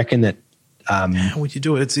there. I reckon that how would you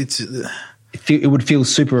do it? It would feel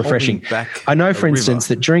super refreshing. I know, for instance,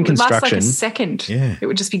 that during construction, it lasts like a second. Yeah. It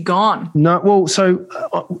would just be gone. No, well, so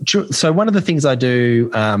one of the things I do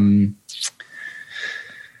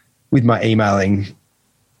with my emailing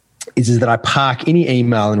is that I park any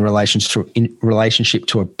email in relationship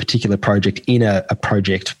to a particular project in a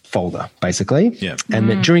project folder, basically. Yeah. And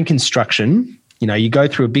that during construction, you go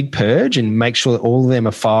through a big purge and make sure that all of them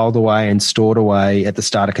are filed away and stored away at the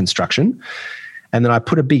start of construction. And then I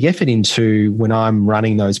put a big effort into when I'm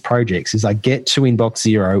running those projects is I get to inbox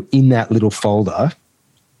zero in that little folder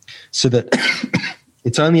so that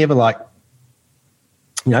it's only ever like,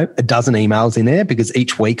 a dozen emails in there, because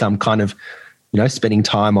each week I'm kind of, spending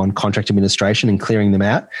time on contract administration and clearing them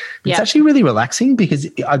out. It's actually really relaxing because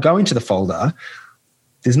I go into the folder,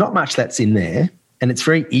 there's not much that's in there, and it's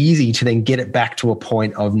very easy to then get it back to a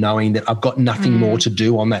point of knowing that I've got nothing more to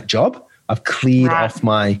do on that job. I've cleared off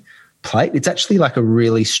my plate. It's actually like a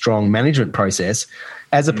really strong management process,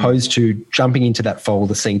 as opposed to jumping into that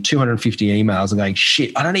folder, seeing 250 emails and going,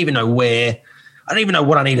 shit, I don't even know what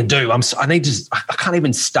I need to do. I can't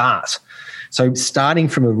even start. So starting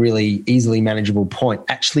from a really easily manageable point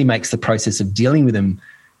actually makes the process of dealing with them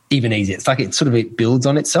even easier. It's like it builds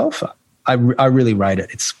on itself. I really rate it.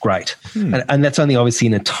 It's great. And that's only obviously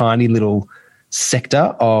in a tiny little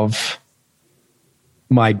sector of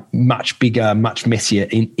my much bigger, much messier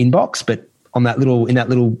inbox, but in that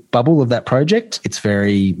little bubble of that project, it's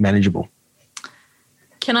very manageable.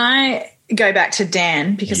 Can I go back to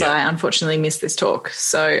Dan, because I unfortunately missed this talk.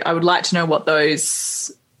 So I would like to know what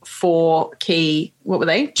those 4 key, what were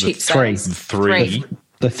they? Cheap sales.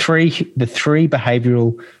 The three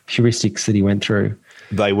behavioral heuristics that he went through.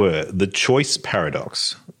 They were the choice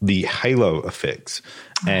paradox, the halo effects,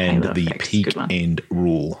 and the peak end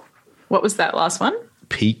rule. What was that last one?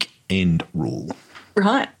 Peak end rule.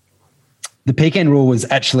 Right. The peak end rule was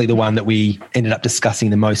actually the one that we ended up discussing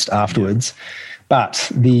the most afterwards.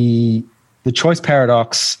 But the choice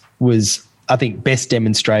paradox was, I think, best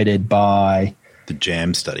demonstrated by the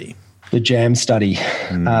JAM study.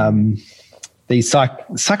 These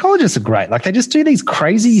psychologists are great. Like, they just do these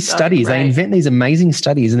crazy studies. Great. They invent these amazing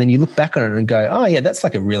studies, and then you look back on it and go, oh, yeah, that's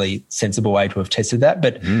like a really sensible way to have tested that.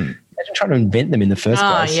 But imagine trying to invent them in the first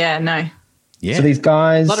place. Oh, yeah, no. Yeah. So these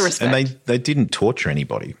guys... A lot of respect. And they didn't torture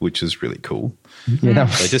anybody, which is really cool. Yeah,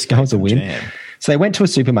 they just that was a win. Jam. So they went to a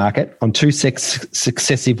supermarket on 2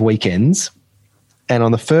 successive weekends, and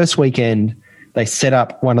on the first weekend, they set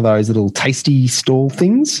up one of those little tasty stall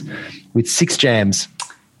things with 6 jams.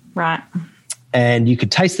 Right. And you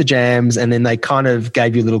could taste the jams, and then they kind of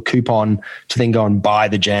gave you a little coupon to then go and buy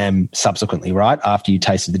the jam subsequently, right, after you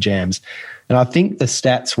tasted the jams. And I think the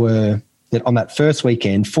stats were that on that first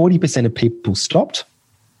weekend, 40% of people stopped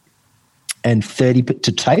and 30%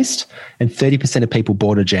 to taste, and 30% of people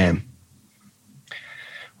bought a jam.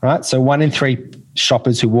 Right? So 1 in 3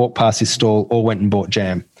 shoppers who walked past this stall all went and bought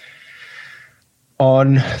jam.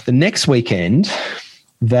 On the next weekend,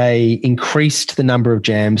 they increased the number of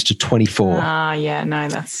jams to 24. Yeah, no,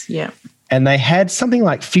 that's, yeah. And they had something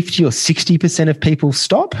like 50 or 60% of people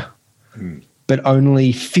stop, but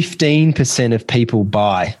only 15% of people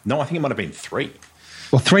buy. No, I think it might have been 3.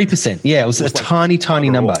 Well, 3%. Yeah, it was a like tiny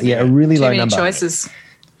number. Yeah, a really low number. Choices.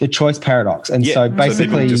 The choice paradox. And so basically...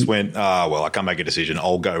 So people just went, well, I can't make a decision.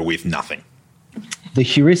 I'll go with nothing. The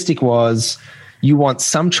heuristic was... You want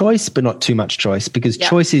some choice, but not too much choice, because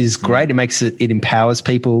choice is great. It makes it empowers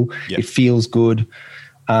people. It feels good.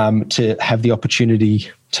 to have the opportunity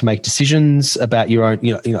to make decisions about your own,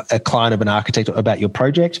 a client of an architect about your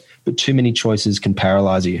project, but too many choices can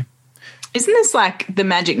paralyze you. Isn't this like the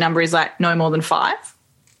magic number is like no more than 5?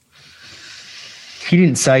 He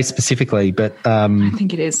didn't say specifically, but I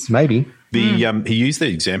think it is. Maybe. He used the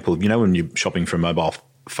example of, when you're shopping for a mobile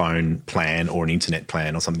phone plan or an internet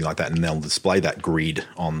plan or something like that, and they'll display that grid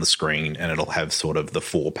on the screen and it'll have sort of the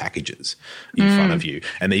 4 packages in front of you.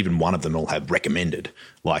 And even one of them will have recommended,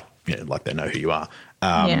 like they know who you are.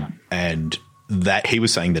 And that he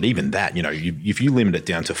was saying that even that, if you limit it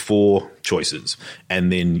down to 4 choices and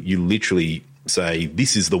then you literally say,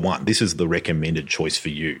 this is the one, this is the recommended choice for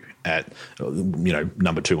you at,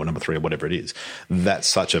 number 2 or number 3 or whatever it is, that's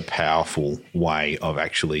such a powerful way of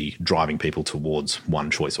actually driving people towards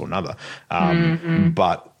one choice or another.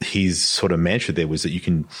 But his sort of mantra there was that you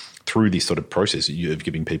can, through this sort of process of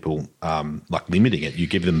giving people, like limiting it, you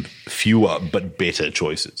give them fewer but better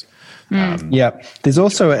choices. There's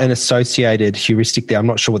also an associated heuristic there. I'm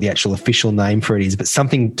not sure what the actual official name for it is, but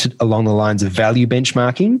something along the lines of value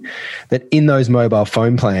benchmarking, that in those mobile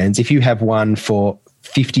phone plans, if you have one for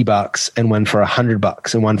 $50 and one for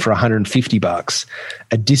 $100 and one for $150,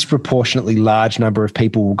 a disproportionately large number of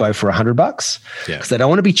people will go for $100 because they don't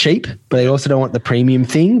want to be cheap, but they also don't want the premium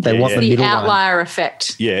thing. They want the middle one. The outlier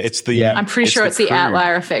effect. Yeah, it's the. I'm pretty sure it's the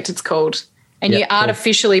outlier effect. It's called, and you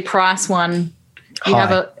artificially price one. You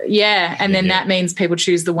have and then that means people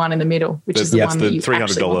choose the one in the middle, which is the one that you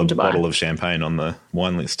actually want to buy. $300 bottle of champagne on the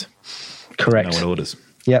wine list. Correct. No one orders.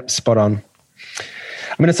 Yep, spot on.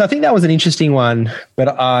 So I think that was an interesting one,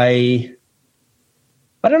 but I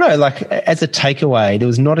don't know, like as a takeaway, there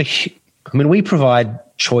was not we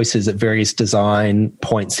provide choices at various design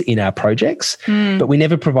points in our projects, but we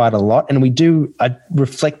never provide a lot. And we do,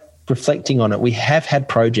 reflecting on it, we have had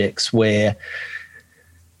projects where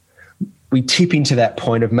we tip into that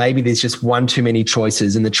point of maybe there's just one too many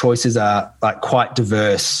choices and the choices are like quite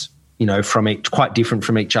diverse, quite different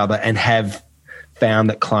from each other, and have found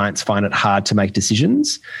that clients find it hard to make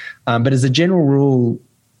decisions. But as a general rule,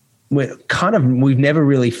 we've never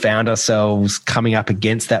really found ourselves coming up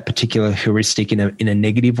against that particular heuristic in a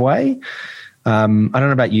negative way. I don't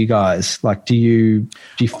know about you guys. Like, do you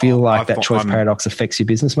feel like that choice paradox affects your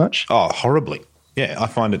business much? Oh, horribly. Yeah, I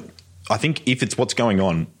find it. I think if it's what's going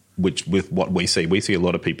on, which with what we see a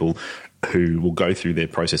lot of people who will go through their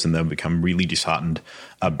process and they'll become really disheartened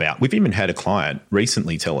about. We've even had a client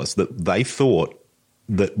recently tell us that they thought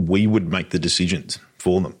that we would make the decisions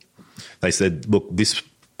for them. They said, look, this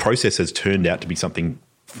process has turned out to be something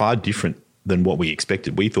far different than what we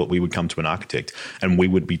expected. We thought we would come to an architect and we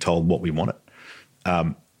would be told what we wanted.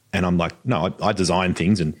 And I'm like, no, I design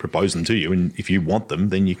things and propose them to you. And if you want them,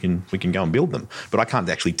 then we can go and build them. But I can't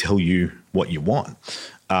actually tell you what you want.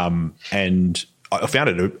 And I found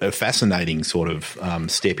it a fascinating sort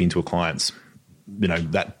of step into a client's,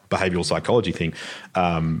 that behavioural psychology thing,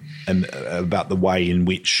 and about the way in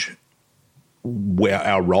which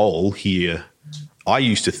our role here. I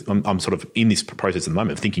used to. I'm sort of in this process at the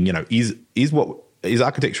moment, thinking, is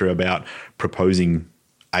architecture about proposing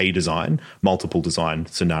a design, multiple design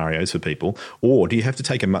scenarios for people, or do you have to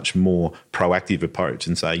take a much more proactive approach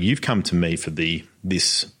and say, you've come to me for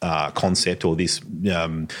this concept or this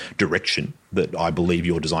direction that I believe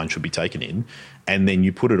your design should be taken in, and then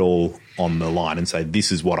you put it all on the line and say,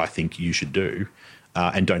 this is what I think you should do,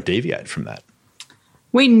 and don't deviate from that.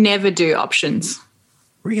 We never do options.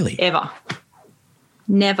 Really? Ever.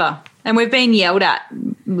 Never. And we've been yelled at,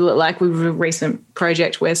 like with a recent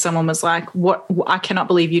project where someone was like, "What? I cannot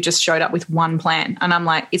believe you just showed up with one plan." And I'm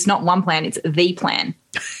like, it's not one plan, it's the plan.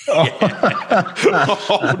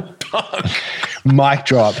 Mic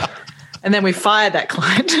drop. And then we fired that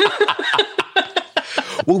client.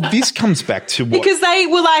 Well, this comes back to what... Because they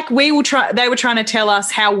were like, they were trying to tell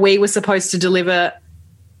us how we were supposed to deliver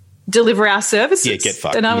our services. Yeah, get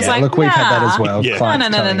fucked. And I was like, look, we've had that as well. Yeah.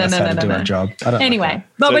 Clients telling us how to do our job. Anyway,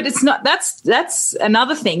 but it's not. That's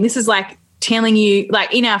another thing. This is like telling you,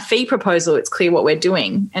 like in our fee proposal, it's clear what we're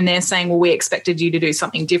doing, and they're saying, well, we expected you to do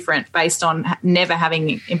something different based on never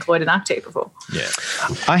having employed an architect before. Yeah,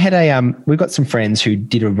 I had we've got some friends who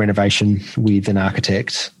did a renovation with an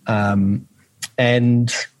architect,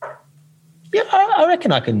 and yeah, I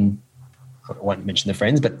reckon I won't mention the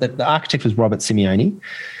friends, but the architect was Robert Simeone.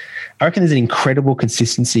 I reckon there's an incredible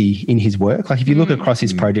consistency in his work. Like if you look across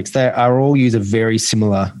his projects, they are all use a very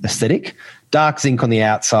similar aesthetic. Dark zinc on the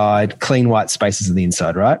outside, clean white spaces on the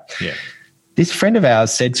inside, right? Yeah. This friend of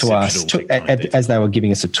ours said to us, as they were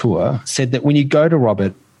giving us a tour, said that when you go to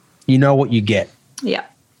Robert, you know what you get. Yeah.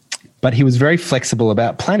 But he was very flexible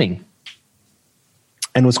about planning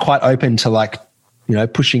and was quite open to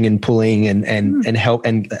pushing and pulling and help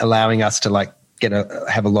and allowing us to like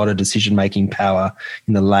have a lot of decision making power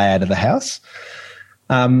in the layout of the house.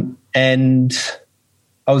 And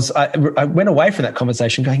I went away from that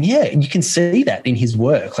conversation going, yeah, you can see that in his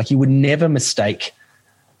work. Like you would never mistake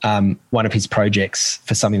one of his projects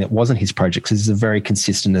for something that wasn't his project, because there's a very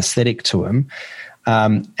consistent aesthetic to him.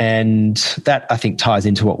 And that I think ties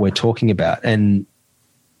into what we're talking about. And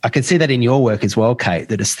I can see that in your work as well, Kate,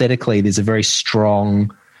 that aesthetically there's a very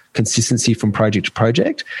strong consistency from project to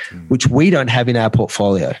project, which we don't have in our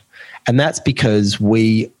portfolio. And that's because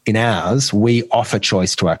we offer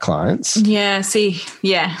choice to our clients. Yeah,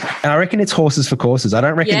 yeah. And I reckon it's horses for courses. I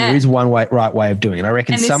don't reckon there is one right way of doing it. I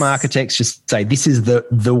reckon some architects just say, this is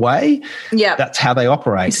the way. Yeah. That's how they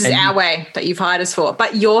operate. This is our way that you've hired us for.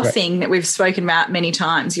 But your thing that we've spoken about many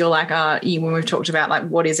times, you're like, when we've talked about like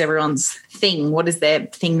what is everyone's thing, what is their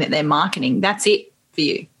thing that they're marketing, that's it for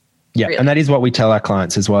you. Yeah, really. And that is what we tell our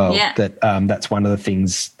clients as well, that that's one of the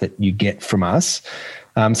things that you get from us.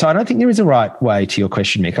 So I don't think there is a right way to your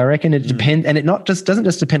question, Mick. I reckon it depends, and it doesn't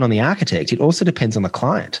just depend on the architect. It also depends on the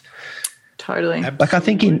client. Totally. Absolutely. Like I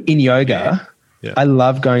think in yoga, I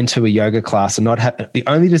love going to a yoga class and the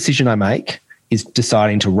only decision I make is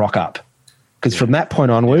deciding to rock up. Because from that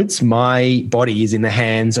point onwards, my body is in the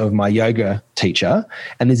hands of my yoga teacher,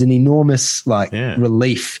 and there's an enormous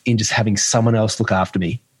relief in just having someone else look after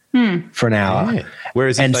me for an hour. Yeah.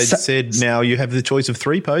 Whereas if they said, now you have the choice of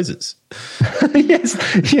 3 poses. Yes,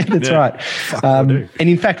 yeah, that's right. And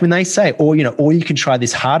in fact, when they say, or you can try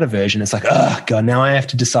this harder version, it's like, oh God, now I have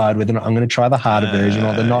to decide whether or not I'm going to try the harder version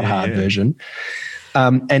or the not hard version.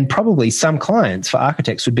 And probably some clients for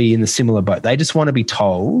architects would be in the similar boat. They just want to be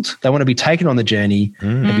told, they want to be taken on the journey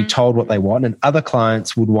and be told what they want. And other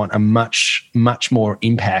clients would want a much, much more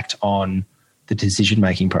impact on the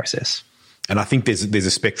decision-making process. And I think there's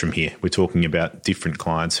a spectrum here. We're talking about different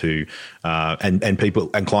clients who, and people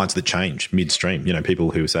and clients that change midstream.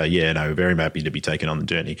 People who say, "Yeah, no, very happy to be taken on the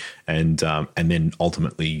journey," and then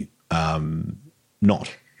ultimately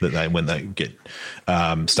not when they get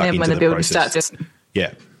stuck into when the building process. Starts.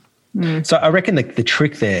 Yeah. So I reckon the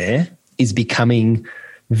trick there is becoming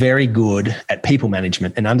very good at people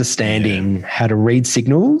management and understanding how to read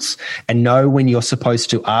signals and know when you're supposed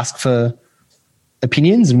to ask for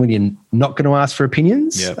opinions and when you're not going to ask for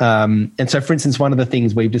opinions. Yep. And so, for instance, one of the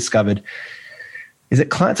things we've discovered is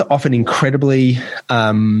that clients are often incredibly,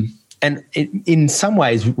 and in some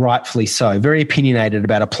ways rightfully so, very opinionated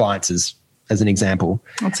about appliances, as an example.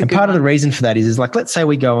 And part of the reason for that is like, let's say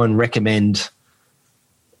we go and recommend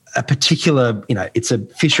a particular, it's a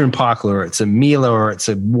Fisher & Paykel or it's a Miele or it's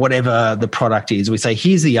a whatever the product is. We say,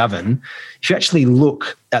 here's the oven. If you actually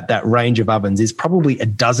look at that range of ovens, there's probably a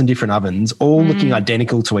dozen different ovens all looking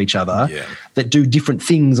identical to each other that do different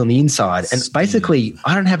things on the inside. And basically,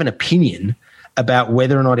 I don't have an opinion about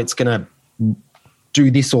whether or not it's going to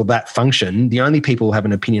do this or that function. The only people who have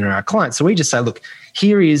an opinion are our clients. So we just say, look,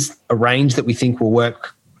 here is a range that we think will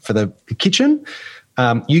work for the kitchen.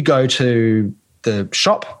 You go to the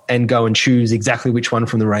shop and go and choose exactly which one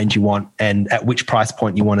from the range you want and at which price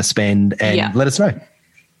point you want to spend and let us know.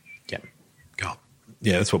 Yeah. God.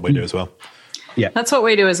 Yeah, that's what we do as well. Yeah. That's what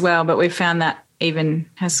we do as well, but we've found that even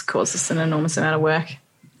has caused us an enormous amount of work.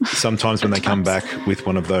 Sometimes when they come back with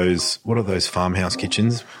one of those, what are those farmhouse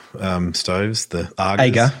kitchens, stoves, the Argas?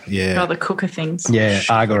 Agar. Yeah. Oh, the cooker things. Yeah,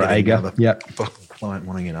 Agar or Agar. Yep. Client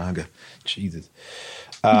wanting an Agar. Jesus.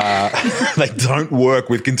 They don't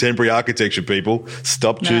work with contemporary architecture, people.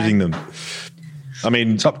 Stop choosing them. I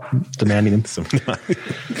mean, stop demanding them.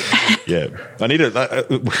 Yeah,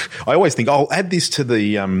 I always think I'll add this to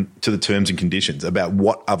the terms and conditions about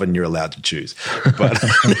what oven you're allowed to choose, but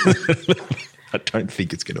I don't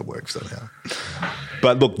think it's going to work somehow.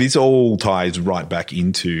 But look, this all ties right back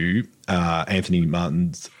into Anthony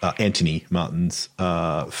Martin's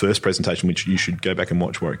first presentation, which you should go back and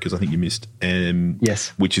watch, Warwick, because I think you missed. Yes.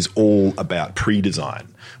 Which is all about pre-design,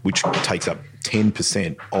 which takes up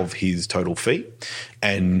 10% of his total fee.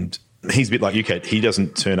 And he's a bit like you, Kate. He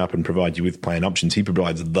doesn't turn up and provide you with plan options. He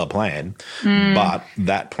provides the plan, but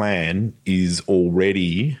that plan is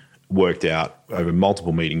already worked out over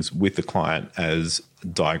multiple meetings with the client as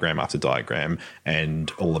diagram after diagram and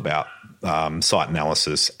all about site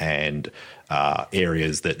analysis and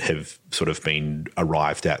areas that have sort of been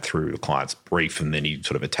arrived at through the client's brief, and then he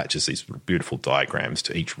sort of attaches these beautiful diagrams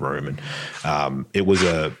to each room. And it was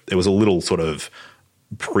a little sort of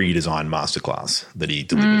pre-design masterclass that he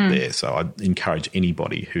delivered there. So I'd encourage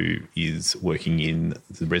anybody who is working in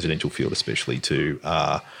the residential field especially to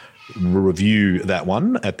review that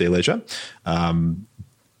one at their leisure. I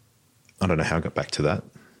don't know how I got back to that.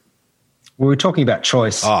 We were talking about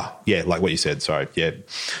choice. Oh, yeah, like what you said. Sorry, yeah,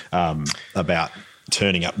 about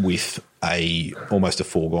turning up with almost a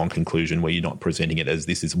foregone conclusion where you're not presenting it as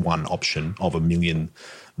this is one option of a million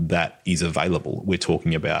that is available. We're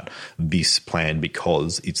talking about this plan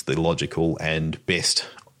because it's the logical and best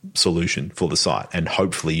solution for the site, and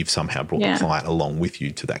hopefully you've somehow brought the client along with you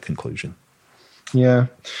to that conclusion. Yeah,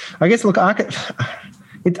 I guess. Look, I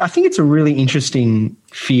think it's a really interesting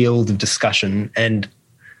field of discussion, and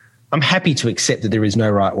I'm happy to accept that there is no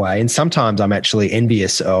right way. And sometimes I'm actually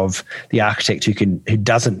envious of the architect who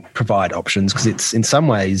doesn't provide options, because it's in some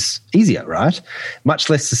ways easier, right? Much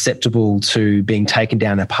less susceptible to being taken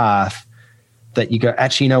down a path that you go,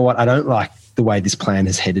 actually, you know what? I don't like the way this plan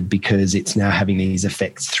has headed because it's now having these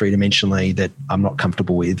effects three-dimensionally that I'm not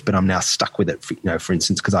comfortable with, but I'm now stuck with it, for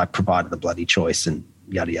instance, because I provided the bloody choice and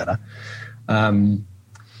yada, yada.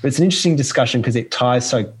 But it's an interesting discussion because it ties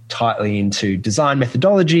so tightly into design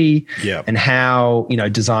methodology and how,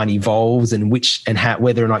 design evolves and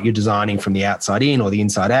whether or not you're designing from the outside in or the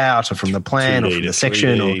inside out or from the plan or from the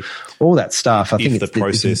section 3D, or all that stuff. I think the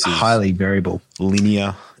process is highly variable.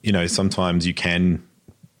 Linear, sometimes you can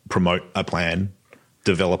promote a plan,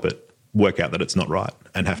 develop it, work out that it's not right,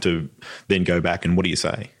 and have to then go back and what do you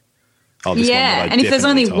say? And if there's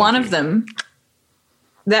only one of them,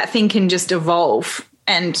 that thing can just evolve.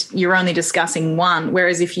 And you're only discussing one,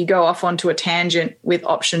 whereas if you go off onto a tangent with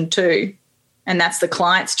option 2 and that's the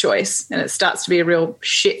client's choice and it starts to be a real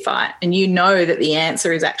shit fight and you know that the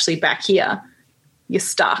answer is actually back here, you're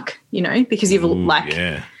stuck, because you've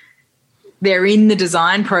they're in the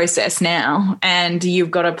design process now and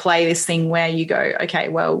you've got to play this thing where you go, okay,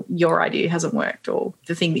 well, your idea hasn't worked or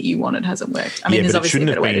the thing that you wanted hasn't worked. I mean, there's obviously a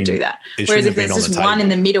better way to do that. Whereas if there's just one in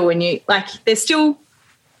the middle and there's still...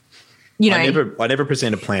 I never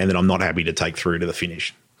present a plan that I'm not happy to take through to the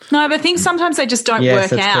finish. No, but things sometimes they just don't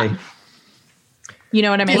work out. Key. You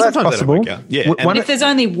know what I mean? Well, that's possible. Yeah. And if there's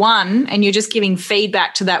only one and you're just giving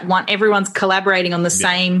feedback to that one, everyone's collaborating on the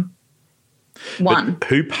same one. But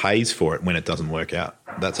who pays for it when it doesn't work out?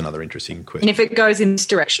 That's another interesting question. And if it goes in this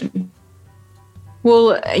direction?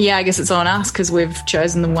 Well, I guess it's on us because we've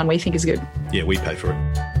chosen the one we think is good. Yeah, we pay for it.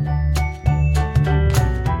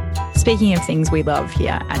 Speaking of things we love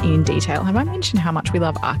here at In Detail, have I mentioned how much we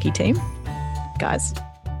love Architeam? Guys.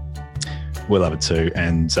 We love it too.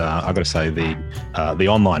 And I've got to say the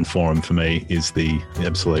online forum for me is the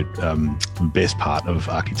absolute best part of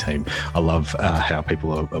Architeam. I love how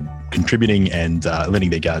people are contributing and letting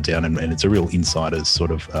their guard down, and it's a real insider's sort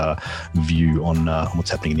of view on what's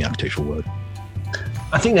happening in the architectural world.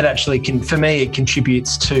 I think that actually for me, it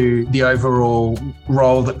contributes to the overall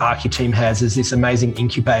role that Architeam has as this amazing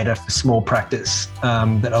incubator for small practice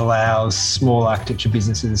that allows small architecture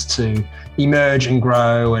businesses to emerge and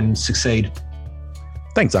grow and succeed.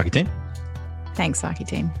 Thanks, Architeam. Thanks,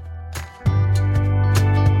 Architeam.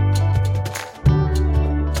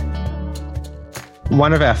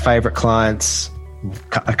 One of our favourite clients,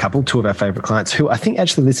 two of our favourite clients who I think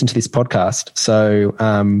actually listen to this podcast. So,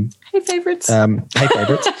 hey, favourites. Hey,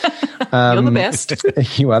 favourites. You're the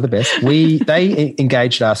best. You are the best. They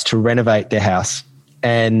engaged us to renovate their house.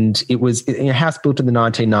 And it was a house built in the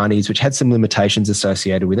 1990s, which had some limitations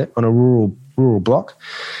associated with it on a rural block.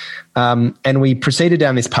 And we proceeded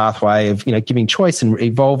down this pathway of, giving choice and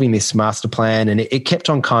evolving this master plan. And it kept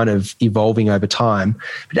on kind of evolving over time.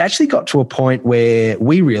 But it actually got to a point where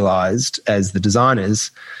we realized as the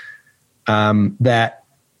designers that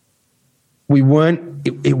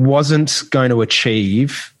it wasn't going to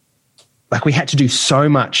achieve, we had to do so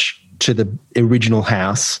much to the original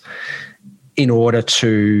house in order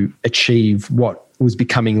to achieve what was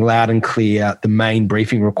becoming loud and clear the main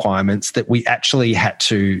briefing requirements, that we actually had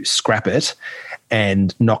to scrap it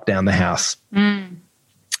and knock down the house. And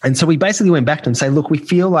so we basically went back to them and say, look, we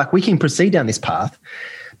feel like we can proceed down this path,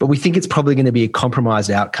 but we think it's probably going to be a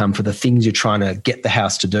compromised outcome for the things you're trying to get the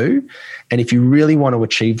house to do. And if you really want to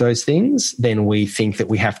achieve those things, then we think that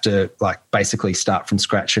we have to basically start from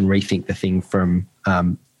scratch and rethink the thing from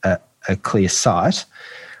a clear sight.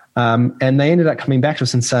 And they ended up coming back to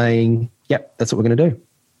us and saying, yep, that's what we're going to do.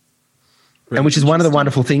 Really, and which is one of the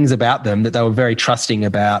wonderful things about them, that they were very trusting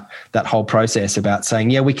about that whole process, about saying,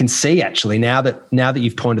 yeah, we can see actually now that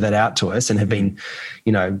you've pointed that out to us and have been,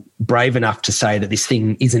 brave enough to say that this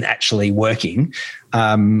thing isn't actually working,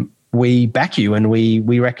 we back you, and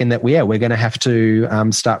we reckon that we're going to have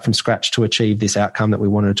to start from scratch to achieve this outcome that we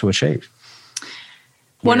wanted to achieve.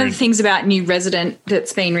 One of the things about New Resident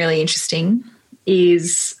that's been really interesting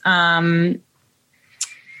is that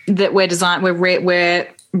we're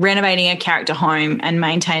renovating a character home and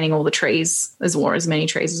maintaining all the trees, as many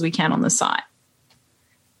trees as we can on the site.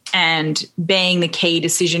 and being the key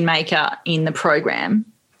decision maker in the program,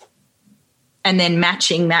 and then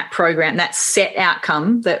matching that program, that set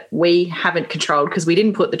outcome that we haven't controlled because we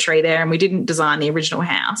didn't put the tree there and we didn't design the original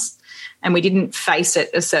house and we didn't face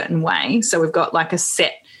it a certain way. So we've got like a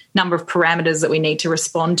set number of parameters that we need to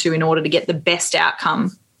respond to in order to get the best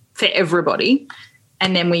outcome for everybody.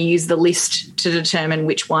 And then we use the list to determine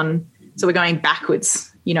which one. So we're going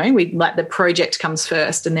backwards, we like the project comes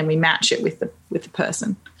first and then we match it with the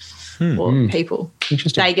person or people.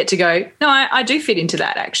 Interesting. They get to go, no, I do fit into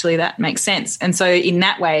that, actually. That makes sense. And so in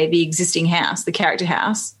that way, the existing house, the character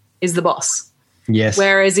house, is the boss. Yes.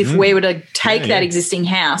 Whereas if we were to take that existing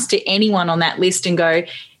house to anyone on that list and go,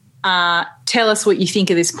 tell us what you think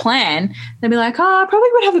of this plan, they'd be like, I probably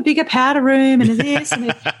would have a bigger powder room and this and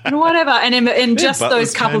whatever. And just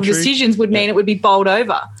those couple of decisions would mean it would be bowled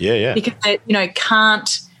over. Yeah. Because they,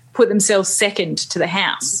 can't put themselves second to the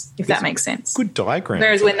house, if that makes sense. Good diagram.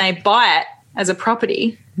 Whereas when they buy it as a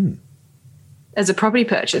property, as a property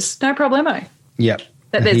purchase, no problemo. Yep.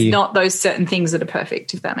 That there's not those certain things that are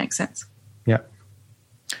perfect, if that makes sense. Yep.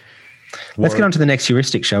 Let's get on to the next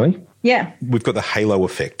heuristic, shall we? Yeah. We've got the halo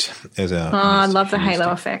effect as our. I love the halo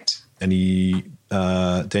effect. And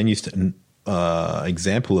Dan used an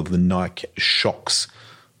example of the Nike Shox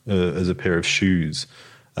as a pair of shoes,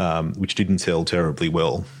 which didn't sell terribly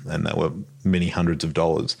well, and they were many hundreds of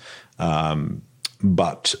dollars.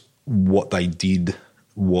 But what they did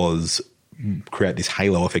was create this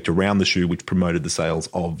halo effect around the shoe, which promoted the sales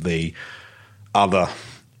of the other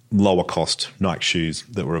lower cost Nike shoes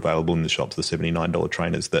that were available in the shops, the $79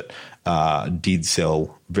 trainers that did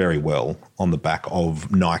sell very well on the back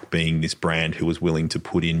of Nike being this brand who was willing to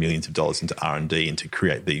put in millions of dollars into R&D and to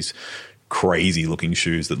create these crazy looking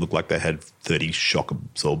shoes that looked like they had 30 shock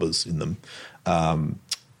absorbers in them.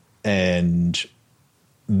 And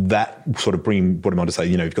that sort of brought him on to say,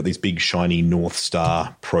 you've got these big shiny North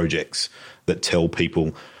Star projects that tell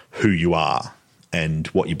people who you are and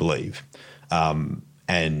what you believe.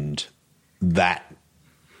 And that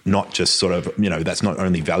not just sort of, that's not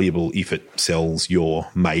only valuable if it sells your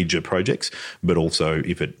major projects, but also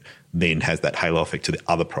if it then has that halo effect to the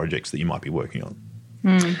other projects that you might be working on.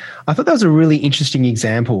 I thought that was a really interesting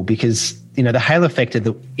example because, the halo effect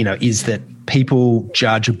of is that people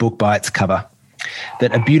judge a book by its cover,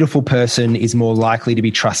 that a beautiful person is more likely to be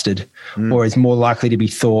trusted or is more likely to be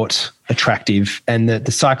thought attractive. And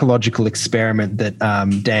the psychological experiment that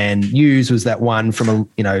Dan used was that one from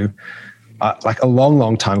like a long,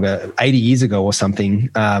 long time ago, 80 years ago or something,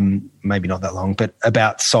 maybe not that long, but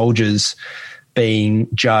about soldiers being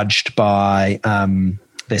judged by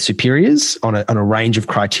their superiors on a range of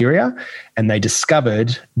criteria, and they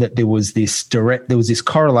discovered that there was this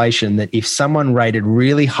correlation that if someone rated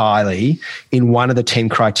really highly in one of the 10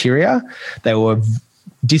 criteria, they were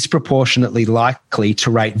disproportionately likely to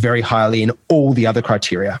rate very highly in all the other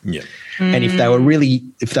criteria. Yeah. And if they were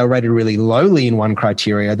rated really lowly in one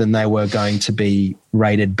criteria, then they were going to be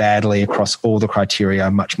rated badly across all the criteria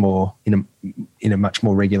much more in a much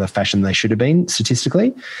more regular fashion than they should have been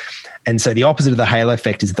statistically. And so the opposite of the halo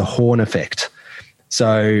effect is the horn effect.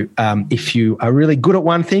 So if you are really good at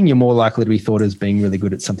one thing, you're more likely to be thought as being really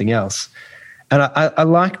good at something else. And I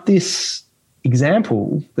like this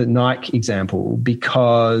example, the Nike example,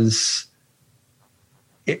 because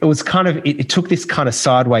it was kind of, it took this kind of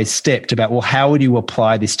sideways step to about, well, how would you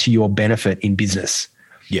apply this to your benefit in business?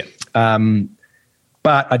 Yeah.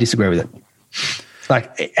 But I disagree with it.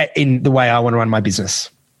 Like in the way I want to run my business.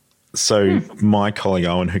 So my colleague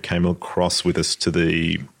Owen, who came across with us to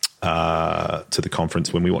the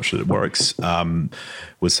conference when we watched it at Warwick's,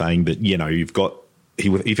 was saying that he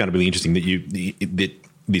found it really interesting that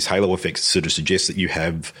this halo effect sort of suggests that you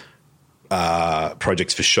have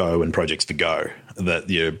projects for show and projects for go. That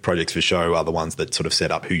your projects for show are the ones that sort of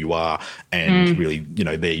set up who you are, and really,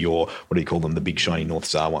 they're your, what do you call them, the big shiny North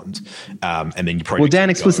Star ones. And then your projects. Well, Dan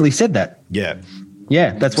explicitly said that. Yeah.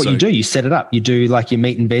 Yeah, that's what you do. You set it up. You do like your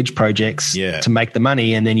meat and veg projects to make the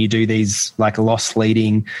money, and then you do these like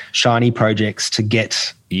loss-leading shiny projects to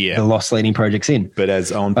get the loss-leading projects in. But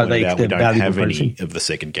as Owen pointed out, we don't have any of the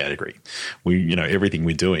second category. We, everything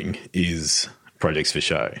we're doing is projects for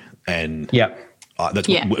show, and that's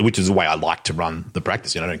which is the way I like to run the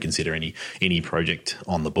practice. I don't consider any project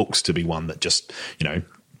on the books to be one that just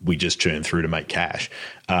we just churn through to make cash,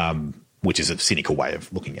 which is a cynical way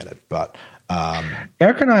of looking at it, but.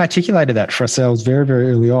 Eric and I articulated that for ourselves very,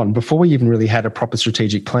 very early on, before we even really had a proper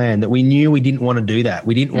strategic plan, that we knew we didn't want to do that.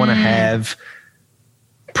 We didn't want to have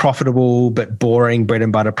profitable but boring bread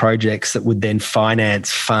and butter projects that would then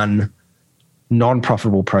finance fun,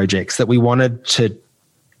 non-profitable projects. That we wanted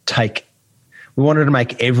We wanted to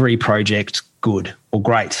make every project good or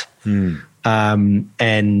great,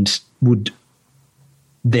 and would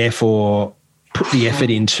therefore put the effort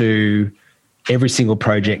into every single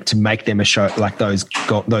project to make them a show like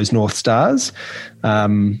those North Stars.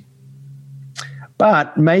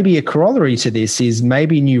 But maybe a corollary to this is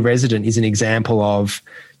maybe New Resident is an example of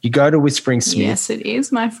you go to Whispering Smith. Yes, it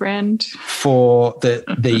is, my friend. For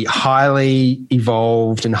the highly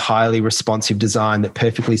evolved and highly responsive design that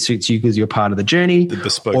perfectly suits you because you're part of the journey. The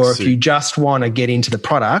bespoke or if suit. you just want to get into the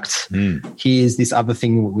product, here's this other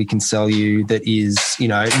thing we can sell you that is,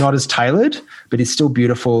 not as tailored, but is still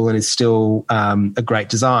beautiful and is still a great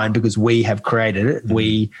design because we have created it.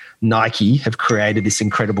 We, Nike, have created this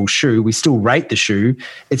incredible shoe. We still rate the shoe.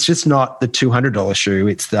 It's just not the $200 shoe.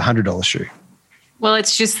 It's the $100 shoe. Well,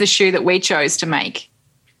 it's just the shoe that we chose to make,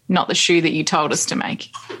 not the shoe that you told us to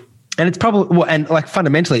make. And it's probably,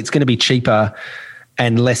 fundamentally, it's going to be cheaper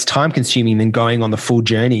and less time consuming than going on the full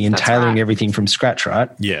journey and tailoring everything from scratch,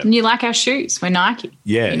 right? Yeah. And you like our shoes. We're Nike.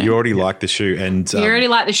 Yeah, you already like the shoe. And you already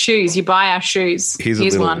like the shoes. You buy our shoes.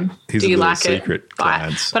 Here's one. Here's Do you a little like secret, it? Buy it.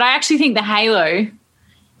 clients. But I actually think the halo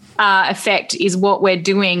effect is what we're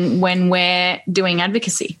doing when we're doing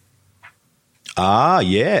advocacy.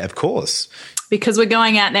 Yeah, of course. Because we're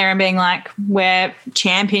going out there and being like, we're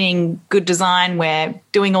championing good design, we're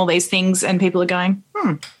doing all these things, and people are going,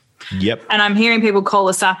 Yep. And I'm hearing people call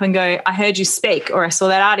us up and go, I heard you speak, or I saw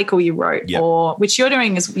that article you wrote, or which you're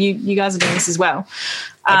doing, as you guys are doing this as well.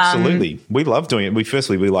 Absolutely. We love doing it. We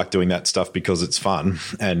like doing that stuff because it's fun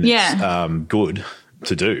and it's good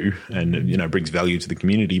to do and, brings value to the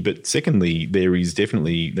community. But secondly, there is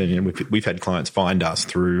definitely, we've had clients find us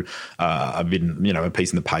through a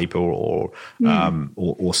piece in the paper or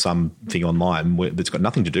something online that's got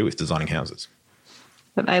nothing to do with designing houses.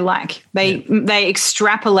 That they like. They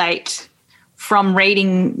extrapolate from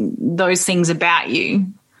reading those things about you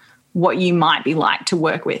what you might be like to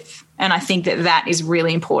work with. And I think that is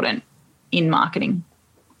really important in marketing.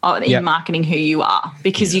 Marketing who you are,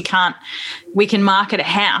 because we can market a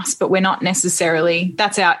house, but we're not necessarily,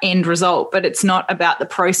 that's our end result, but it's not about the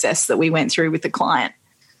process that we went through with the client.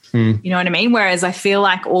 You know what I mean? Whereas I feel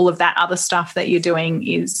like all of that other stuff that you're doing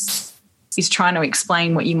is trying to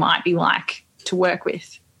explain what you might be like to work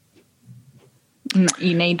with.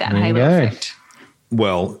 You need that halo effect.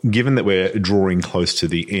 Well, given that we're drawing close to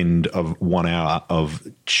the end of 1 hour of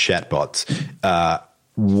chatbots,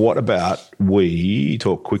 what about we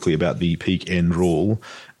talk quickly about the peak end rule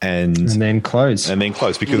and then close?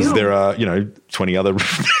 Because there are, 20 other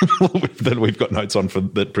that we've got notes on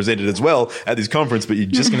that presented as well at this conference, but you're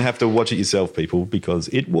just going to have to watch it yourself, people, because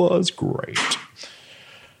it was great.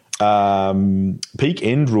 Peak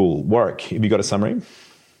end rule. Warwick, have you got a summary?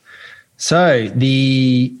 So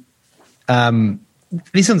this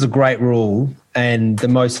one's a great rule and the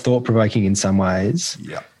most thought-provoking in some ways.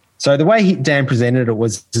 Yeah. So the way Dan presented it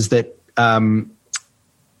is that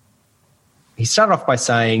he started off by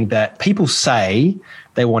saying that people say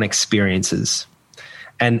they want experiences.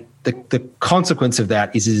 And the consequence of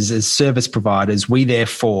that is as service providers, we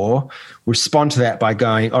therefore respond to that by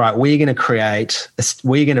going, all right, we're going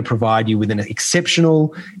to provide you with an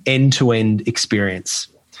exceptional end-to-end experience.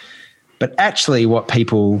 But actually what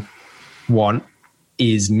people want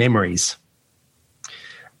is memories.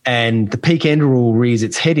 And the peak end rule rears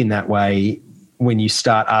its head in that way when you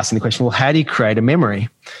start asking the question, well, how do you create a memory?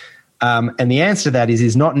 And the answer to that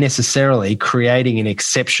is not necessarily creating an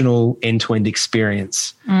exceptional end-to-end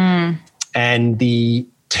experience. And the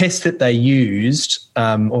test that they used,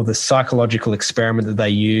 or the psychological experiment that they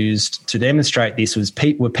used to demonstrate this was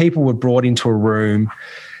where people were brought into a room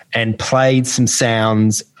and played some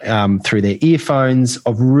sounds through their earphones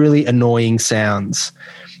of really annoying sounds,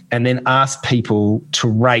 and then asked people to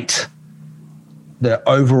rate the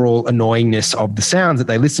overall annoyingness of the sounds that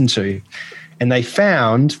they listened to. And they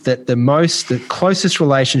found that the closest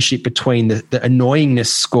relationship between the annoyingness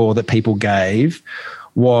score that people gave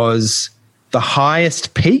was the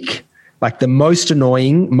highest peak, like the most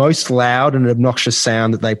annoying, most loud and obnoxious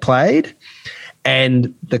sound that they played,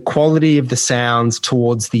 and the quality of the sounds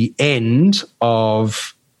towards the end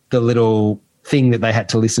of the little thing that they had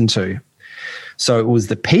to listen to. So it was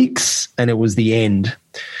the peaks and it was the end.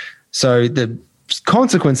 So the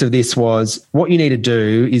consequence of this was what you need to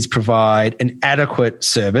do is provide an adequate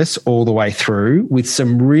service all the way through with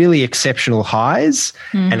some really exceptional highs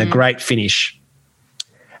and a great finish.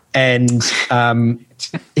 And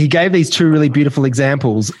he gave these two really beautiful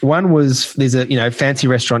examples. One was there's a fancy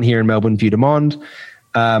restaurant here in Melbourne, Vue de Monde.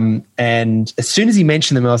 And as soon as he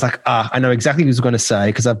mentioned them, I was like, I know exactly what he was going to say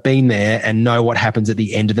because I've been there and know what happens at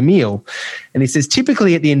the end of the meal. And he says,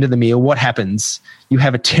 typically at the end of the meal, what happens? You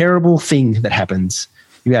have a terrible thing that happens.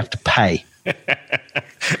 You have to pay.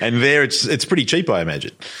 And there it's pretty cheap, I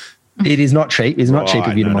imagine. It is not cheap. It's not cheap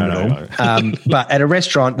of you to monitor. But at a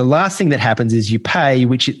restaurant, the last thing that happens is you pay,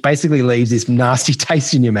 which it basically leaves this nasty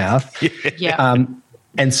taste in your mouth. Yeah.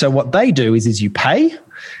 And so what they do is you pay,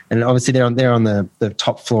 and obviously they're on the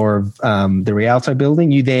top floor of the Rialto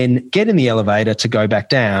building. You then get in the elevator to go back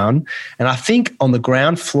down, and I think on the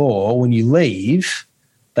ground floor when you leave,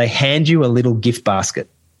 they hand you a little gift basket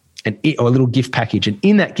or a little gift package, and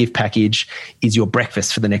in that gift package is your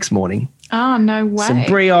breakfast for the next morning. Oh, no way. Some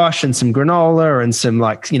brioche and some granola and some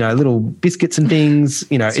little biscuits and things.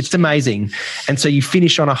 It's amazing. And so you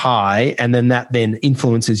finish on a high, and then that then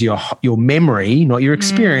influences your memory, not your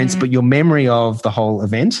experience, but your memory of the whole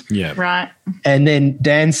event. Yeah. Right. And then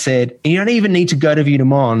Dan said, you don't even need to go to Vue de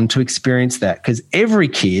Monde to experience that, because every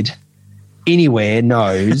kid anywhere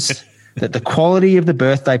knows that the quality of the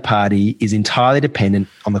birthday party is entirely dependent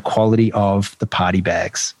on the quality of the party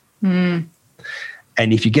bags.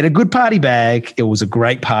 And if you get a good party bag, it was a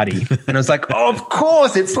great party. And I was like, oh, of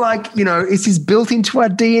course. It's like, this is built into our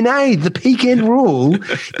DNA. The peak end rule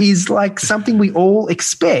is like something we all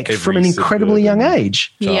expect from an incredibly young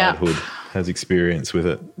age. Childhood has experience with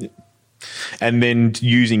it. And then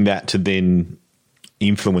using that to then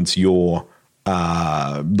influence your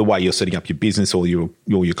the way you're setting up your business or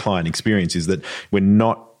your client experience is that we're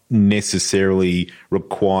not necessarily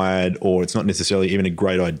required, or it's not necessarily even a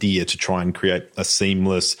great idea to try and create a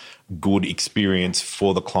seamless, good experience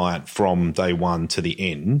for the client from day one to the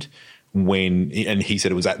end. And he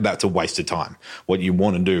said that's a waste of time. What you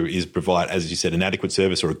want to do is provide, as you said, an adequate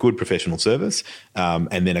service or a good professional service.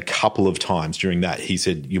 And then a couple of times during that, he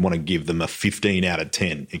said you want to give them a 15 out of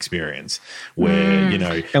 10 experience where,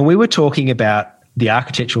 And we were talking about the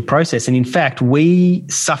architectural process. And in fact, we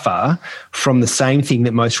suffer from the same thing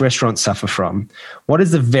that most restaurants suffer from. What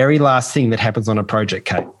is the very last thing that happens on a project,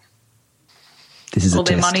 Kate? This is all a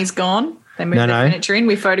test. Their money's gone. They move their furniture in.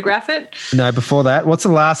 We photograph it. No, before that, what's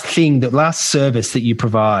the last service that you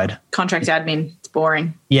provide? Contract admin. It's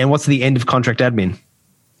boring. Yeah, and what's the end of contract admin?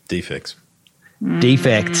 Defects.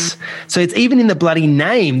 So it's even in the bloody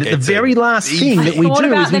name that the very last thing that we do is I thought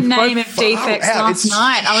about the name of defects last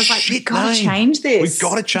night. I was like, we've got to change this. We've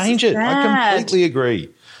got to change it. I completely agree.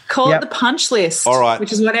 Call it the punch list. All right.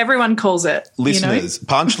 Which is what everyone calls it. Listeners,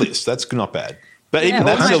 punch list. That's not bad. But even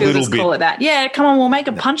that's a little bit. Call it that. Yeah, come on, we'll make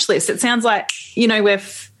a punch list. It sounds like, we're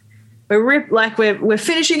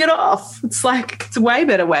finishing it off. It's like, it's a way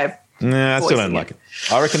better way of I still don't like it.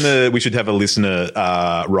 I reckon we should have a listener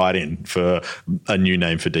write in for a new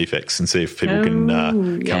name for defects and see if people can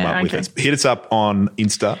come up with it. Hit us up on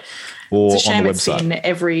Insta or it's a shame on the website. It's in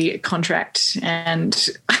every contract and.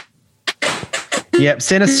 Yep,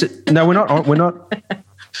 send us. No, we're not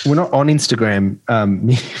on Instagram.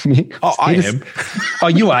 Mick. Oh, I am. Oh,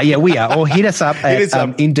 you are. Yeah, we are. Or hit us up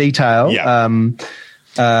at In Detail. Yeah. Do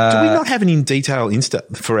we not have an In Detail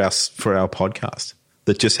Insta for our podcast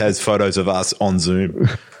that just has photos of us on Zoom?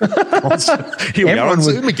 Here we are on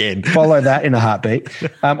Zoom again. Follow that in a heartbeat.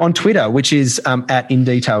 On Twitter, which is at In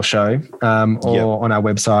Detail Show, or on our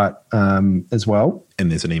website as well.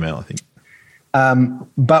 And there's an email, I think.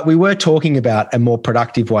 But we were talking about a more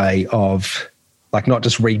productive way of not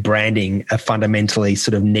just rebranding a fundamentally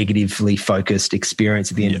sort of negatively focused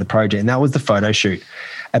experience at the end of the project. And that was the photo shoot,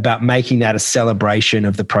 about making that a celebration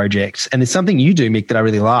of the project. And there's something you do, Mick, that I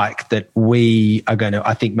really like that we are going to,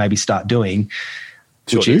 I think, maybe start doing,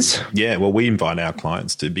 which is? Yeah, well, we invite our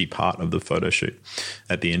clients to be part of the photo shoot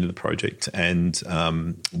at the end of the project. And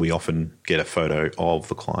we often get a photo of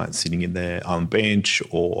the client sitting in there on a bench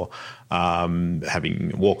or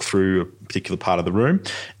having walked through a particular part of the room.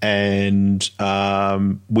 And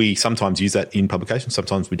we sometimes use that in publication.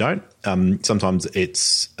 Sometimes we don't. Sometimes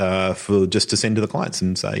it's for just to send to the clients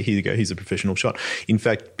and say, here you go, here's a professional shot. In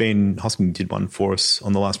fact, Ben Hosking did one for us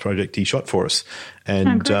on the last project he shot for us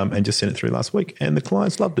and just sent it through last week. And the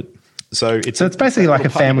clients loved it. So it's basically like a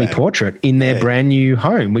family portrait in their brand new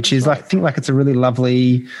home, which is I think it's a really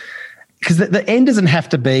lovely, because the end doesn't have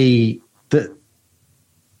to be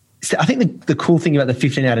I think the cool thing about the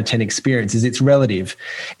 15 out of 10 experience is it's relative.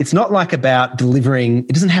 It's not like about delivering.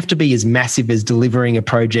 It doesn't have to be as massive as delivering a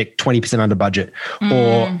project 20% under budget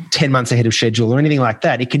or 10 months ahead of schedule or anything like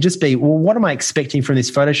that. It can just be, well, what am I expecting from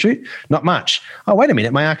this photo shoot? Not much. Oh, wait a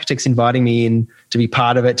minute. My architect's inviting me in to be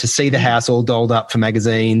part of it, to see the house all dolled up for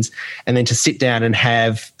magazines, and then to sit down and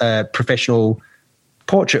have a professional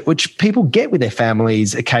portrait, which people get with their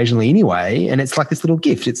families occasionally anyway. And it's like this little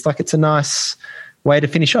gift. It's like it's a nice way to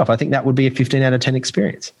finish off. I think that would be a 15 out of 10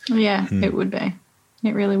 experience. Yeah, it would be.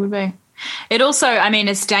 It really would be. It also, I mean,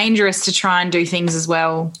 it's dangerous to try and do things as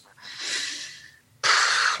well.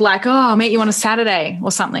 Like, oh, I'll meet you on a Saturday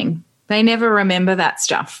or something. They never remember that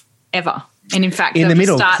stuff ever. And in fact,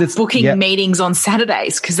 they'll start booking meetings on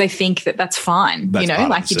Saturdays because they think that that's fine. That's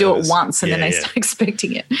like you do it once and then they start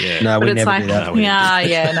expecting it. Yeah. No, but it's like, no,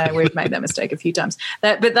 we've made that mistake a few times.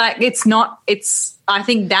 But like, it's not. I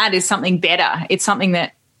think that is something better. It's something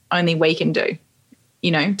that only we can do.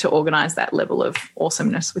 To organise that level of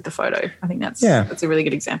awesomeness with the photo. I think that's a really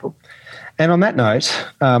good example. And on that note,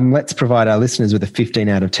 let's provide our listeners with a 15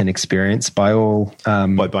 out of 10 experience by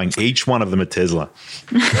buying each one of them a Tesla.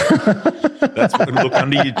 That's what look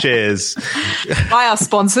under your chairs. By our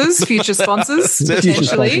sponsors, future sponsors,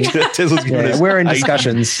 potentially. Tesla's we're in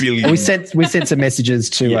discussions. We sent some messages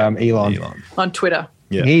to Elon on Twitter.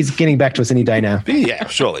 Yeah. He's getting back to us any day now. Yeah,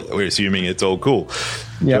 surely. We're assuming it's all cool.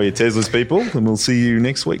 Enjoy your Teslas, people, and we'll see you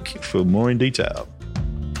next week for more in detail.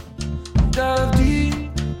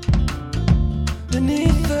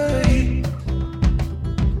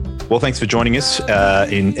 Well, thanks for joining us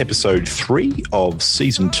in episode 3 of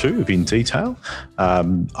season 2 of In Detail.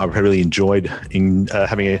 I really enjoyed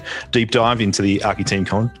having a deep dive into the Architeam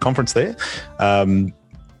conference there.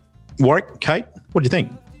 Warwick, Kate, what do you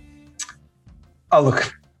think? Oh,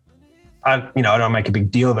 look, I don't make a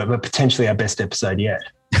big deal of it, but potentially our best episode yet.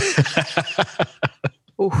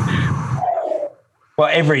 Well,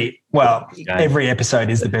 every episode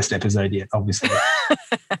is the best episode yet, obviously.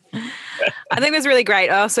 I think that's really great.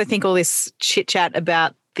 I also think all this chit chat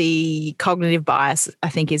about the cognitive bias, I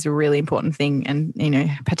think, is a really important thing, and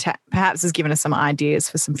perhaps has given us some ideas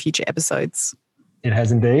for some future episodes. It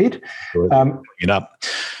has indeed.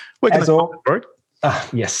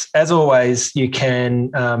 Yes, as always, you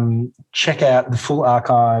can check out the full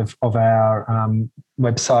archive of our of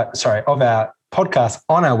our podcast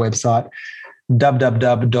on our website,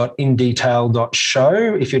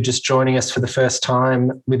 www.indetail.show. If you're just joining us for the first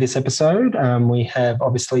time with this episode, we have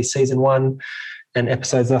obviously season 1 and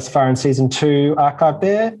episodes thus far in season 2 archived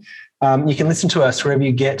there. You can listen to us wherever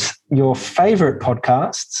you get your favourite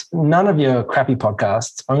podcasts, none of your crappy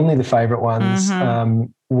podcasts, only the favourite ones,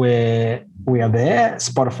 where we are there,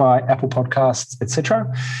 Spotify, Apple Podcasts, etc.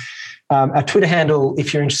 Our Twitter handle,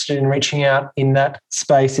 if you're interested in reaching out in that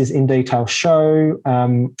space, is In Detail Show.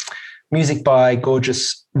 Music by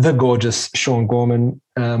the gorgeous Sean Gorman.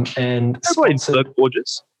 And The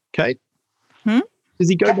Gorgeous, Kate? Does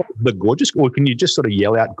he go by The Gorgeous, or can you just sort of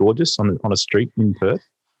yell out gorgeous on a street in Perth?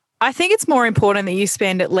 I think it's more important that you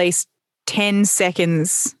spend at least 10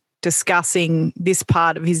 seconds discussing this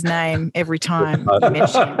part of his name every time you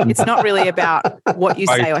mention it. It's not really about what you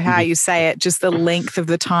say or how you say it, just the length of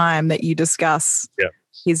the time that you discuss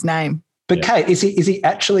his name. But Kate, is he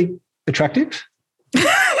actually attractive?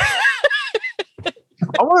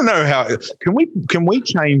 I want to know how can we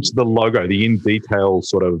change the logo, the In Detail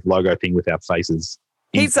sort of logo thing with our faces?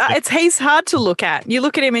 He's hard to look at. You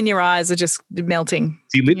look at him and your eyes are just melting.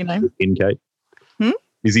 Is he lit from within, Kate?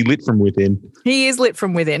 Is he lit from within? He is lit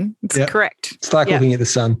from within. It's correct. It's like looking at the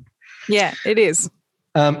sun. Yeah, it is.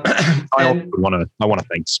 I want to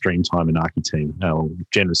thank Streamtime and Architeam, our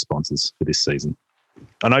generous sponsors for this season.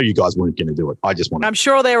 I know you guys weren't going to do it. I just want to. I'm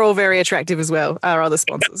sure they're all very attractive as well, our other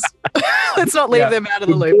sponsors. Let's not leave them out of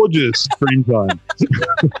the loop. Gorgeous Streamtime.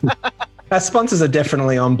 Our sponsors are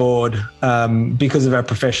definitely on board because of our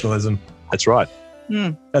professionalism. That's right.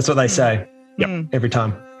 That's what they say. Every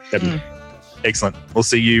time. Excellent. We'll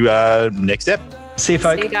see you next ep. See you,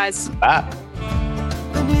 folks. See you guys. Bye.